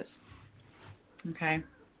think it is. Okay?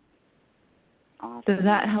 Awesome. Does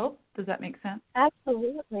that help? Does that make sense?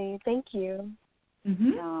 Absolutely. Thank you.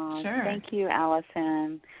 Sure. Thank you,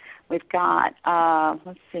 Allison. We've got,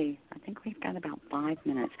 let's see, I think we've got about 5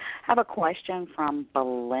 minutes. I have a question from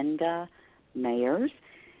Belinda Mayers,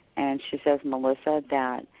 and she says, Melissa,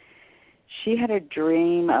 that she had a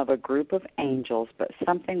dream of a group of angels, but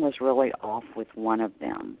something was really off with one of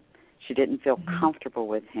them. She didn't feel comfortable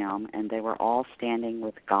with him, and they were all standing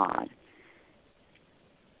with God.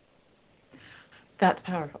 That's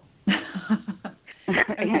powerful.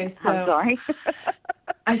 Okay, so I'm sorry.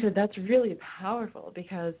 I said that's really powerful,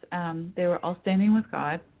 because they were all standing with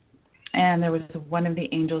God, and there was one of the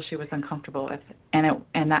angels she was uncomfortable with,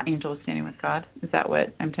 and that angel was standing with God. Is that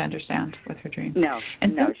what I'm to understand with her dream? No,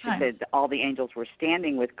 and no. She said all the angels were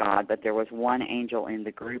standing with God, but there was one angel in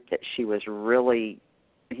the group that she was really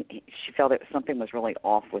she felt something was really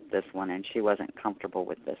off with this one, and she wasn't comfortable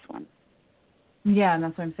with this one. Yeah, and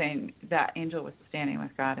that's what I'm saying. That angel was standing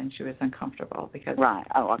with God, and she was uncomfortable because right.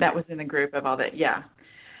 Oh, okay. that was in the group of all that. Yeah.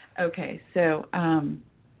 Okay, so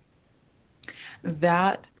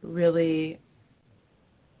that really,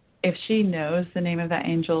 if she knows the name of that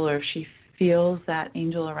angel or if she feels that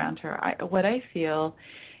angel around her, what I feel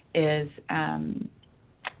is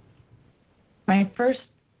my first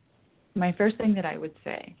thing that I would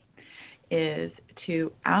say is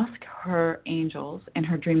to ask her angels and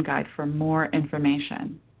her dream guide for more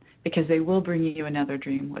information, because they will bring you another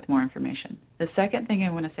dream with more information. The second thing I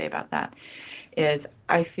want to say about that is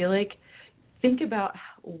I feel like think about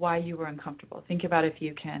why you were uncomfortable. Think about if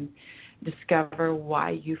you can discover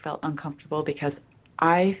why you felt uncomfortable, because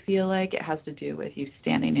I feel like it has to do with you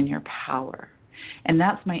standing in your power. And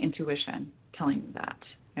that's my intuition telling you that,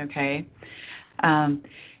 okay?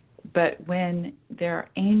 But when there are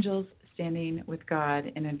angels standing with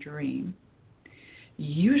God in a dream,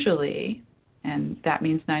 usually, and that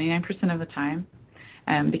means 99% of the time,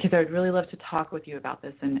 because I would really love to talk with you about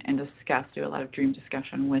this and discuss, do a lot of dream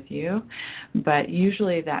discussion with you, but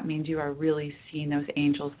usually that means you are really seeing those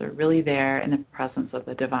angels. They're really there in the presence of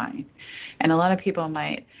the divine. And a lot of people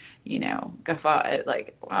might, guffaw at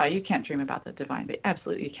like, wow, you can't dream about the divine, but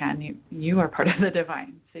absolutely you can. You are part of the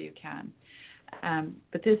divine, so you can.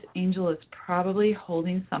 But this angel is probably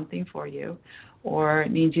holding something for you or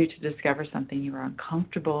needs you to discover something you are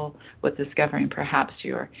uncomfortable with discovering. Perhaps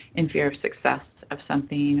you're in fear of success of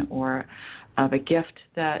something or of a gift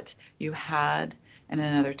that you had in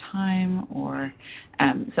another time, or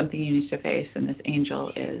something you need to face, and this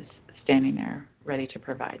angel is standing there ready to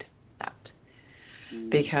provide that.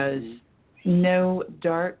 Because no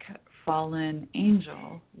dark, fallen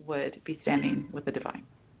angel would be standing with the divine,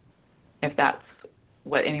 if that's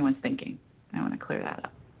what anyone's thinking. I want to clear that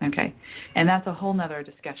up. Okay? And that's a whole nother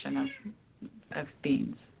discussion of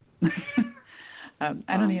beings.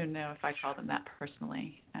 I don't even know if I call them that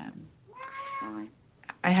personally.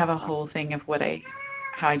 I have a whole thing of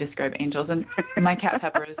how I describe angels. And my cat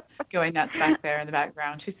Pepper is going nuts back there in the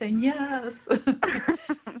background. She's saying yes.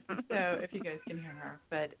 So if you guys can hear her.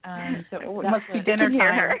 But so it must be dinner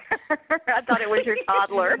time. I thought it was your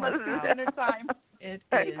toddler. It must be dinner time. It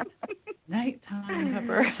is nighttime,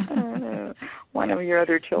 Pepper. One of your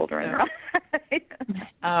other children, right?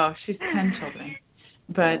 Oh, she's 10 children.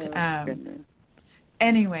 But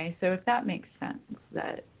anyway, so if that makes sense,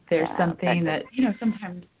 that there's something that,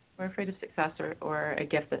 sometimes we're afraid of success or a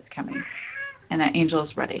gift that's coming, and that angel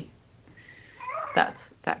is ready. That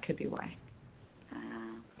could be why.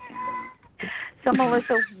 So,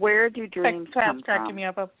 Melissa, where do dreams come from? Cracking me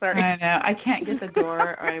up. I'm sorry. I know. I can't get the door,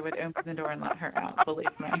 or I would open the door and let her out, believe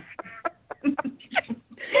me.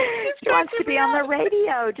 She wants to be on the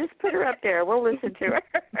radio. Just put her up there. We'll listen to her.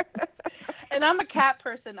 And I'm a cat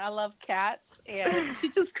person. I love cats, and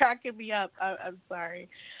she's just cracking me up. I'm sorry.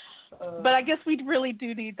 But I guess we really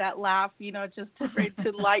do need that laugh, just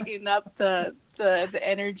to lighten up the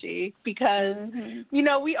energy, because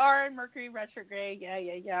we are in Mercury retrograde,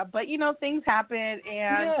 yeah. But things happen,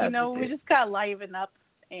 and we just gotta liven up,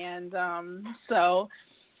 and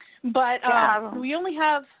we only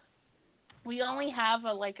have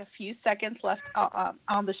a few seconds left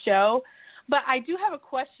on the show. But I do have a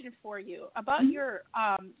question for you about your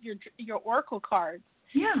oracle cards.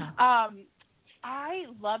 Yeah. I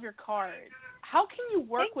love your cards. How can you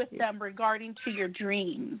work with them regarding to your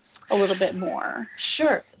dreams a little bit more?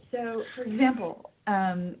 Sure. So, for example,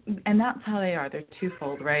 and that's how they are. They're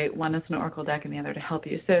twofold, right? One is an oracle deck and the other to help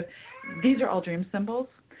you. So these are all dream symbols,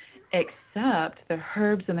 except the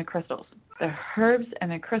herbs and the crystals. The herbs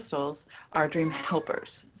and the crystals are dream helpers.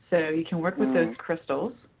 So you can work with those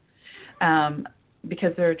crystals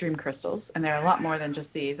because they're dream crystals, and there are a lot more than just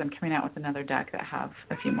these. I'm coming out with another deck that have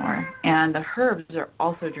a few more. And the herbs are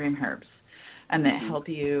also dream herbs, and that help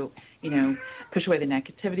you, push away the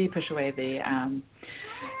negativity, push away the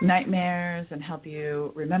nightmares, and help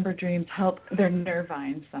you remember dreams. They're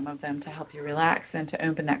nervine, some of them, to help you relax and to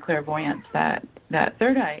open that clairvoyance, that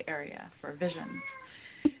third eye area for vision.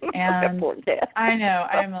 And I know,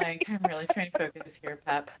 I'm really trying to focus here,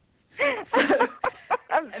 Pep.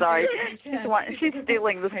 I'm sorry. She's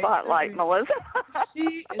stealing the spotlight, Melissa.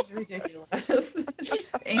 She is ridiculous.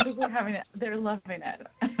 Angels are having it. They're loving it.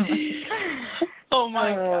 Oh,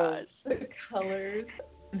 my gosh. The colors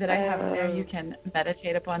that I have in there, you can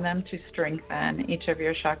meditate upon them to strengthen each of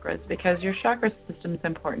your chakras, because your chakra system is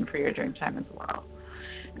important for your dream time as well.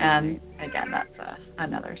 And, again, that's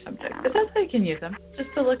another subject. But that's how you can use them, just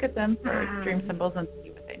to look at them for dream symbols and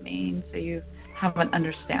see what they mean, so you have an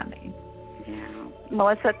understanding. Yeah.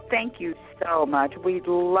 Melissa, thank you so much. We'd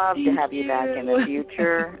love to have you back in the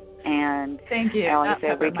future. And thank you. Like I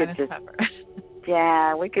said, we could just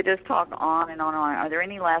we could just talk on and on and on. Are there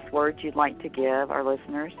any last words you'd like to give our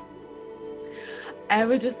listeners? I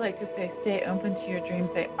would just like to say, stay open to your dreams.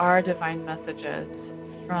 They are divine messages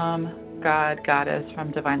from God, Goddess,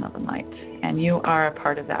 from Divine Love and Light, and you are a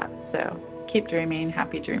part of that. So keep dreaming.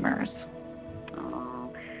 Happy dreamers.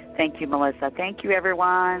 Oh, thank you, Melissa. Thank you,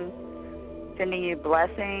 everyone. Sending you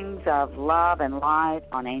blessings of love and light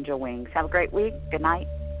on angel wings. Have a great week. Good night,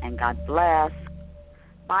 and God bless.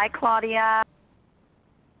 Bye, Claudia.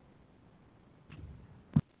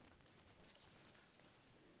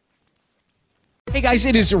 Hey guys,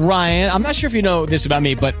 it is Ryan. I'm not sure if you know this about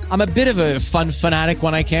me, but I'm a bit of a fun fanatic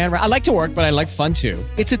when I can. I like to work, but I like fun too.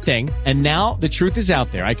 It's a thing. And now the truth is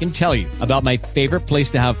out there. I can tell you about my favorite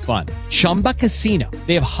place to have fun. Chumba Casino.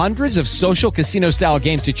 They have hundreds of social casino style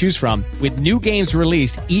games to choose from with new games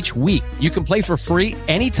released each week. You can play for free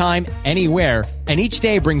anytime, anywhere. And each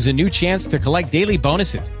day brings a new chance to collect daily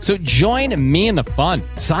bonuses. So join me in the fun.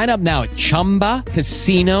 Sign up now at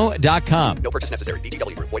ChumbaCasino.com. No purchase necessary.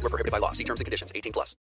 VGW Group. Void where prohibited by law. See terms and conditions. 18+.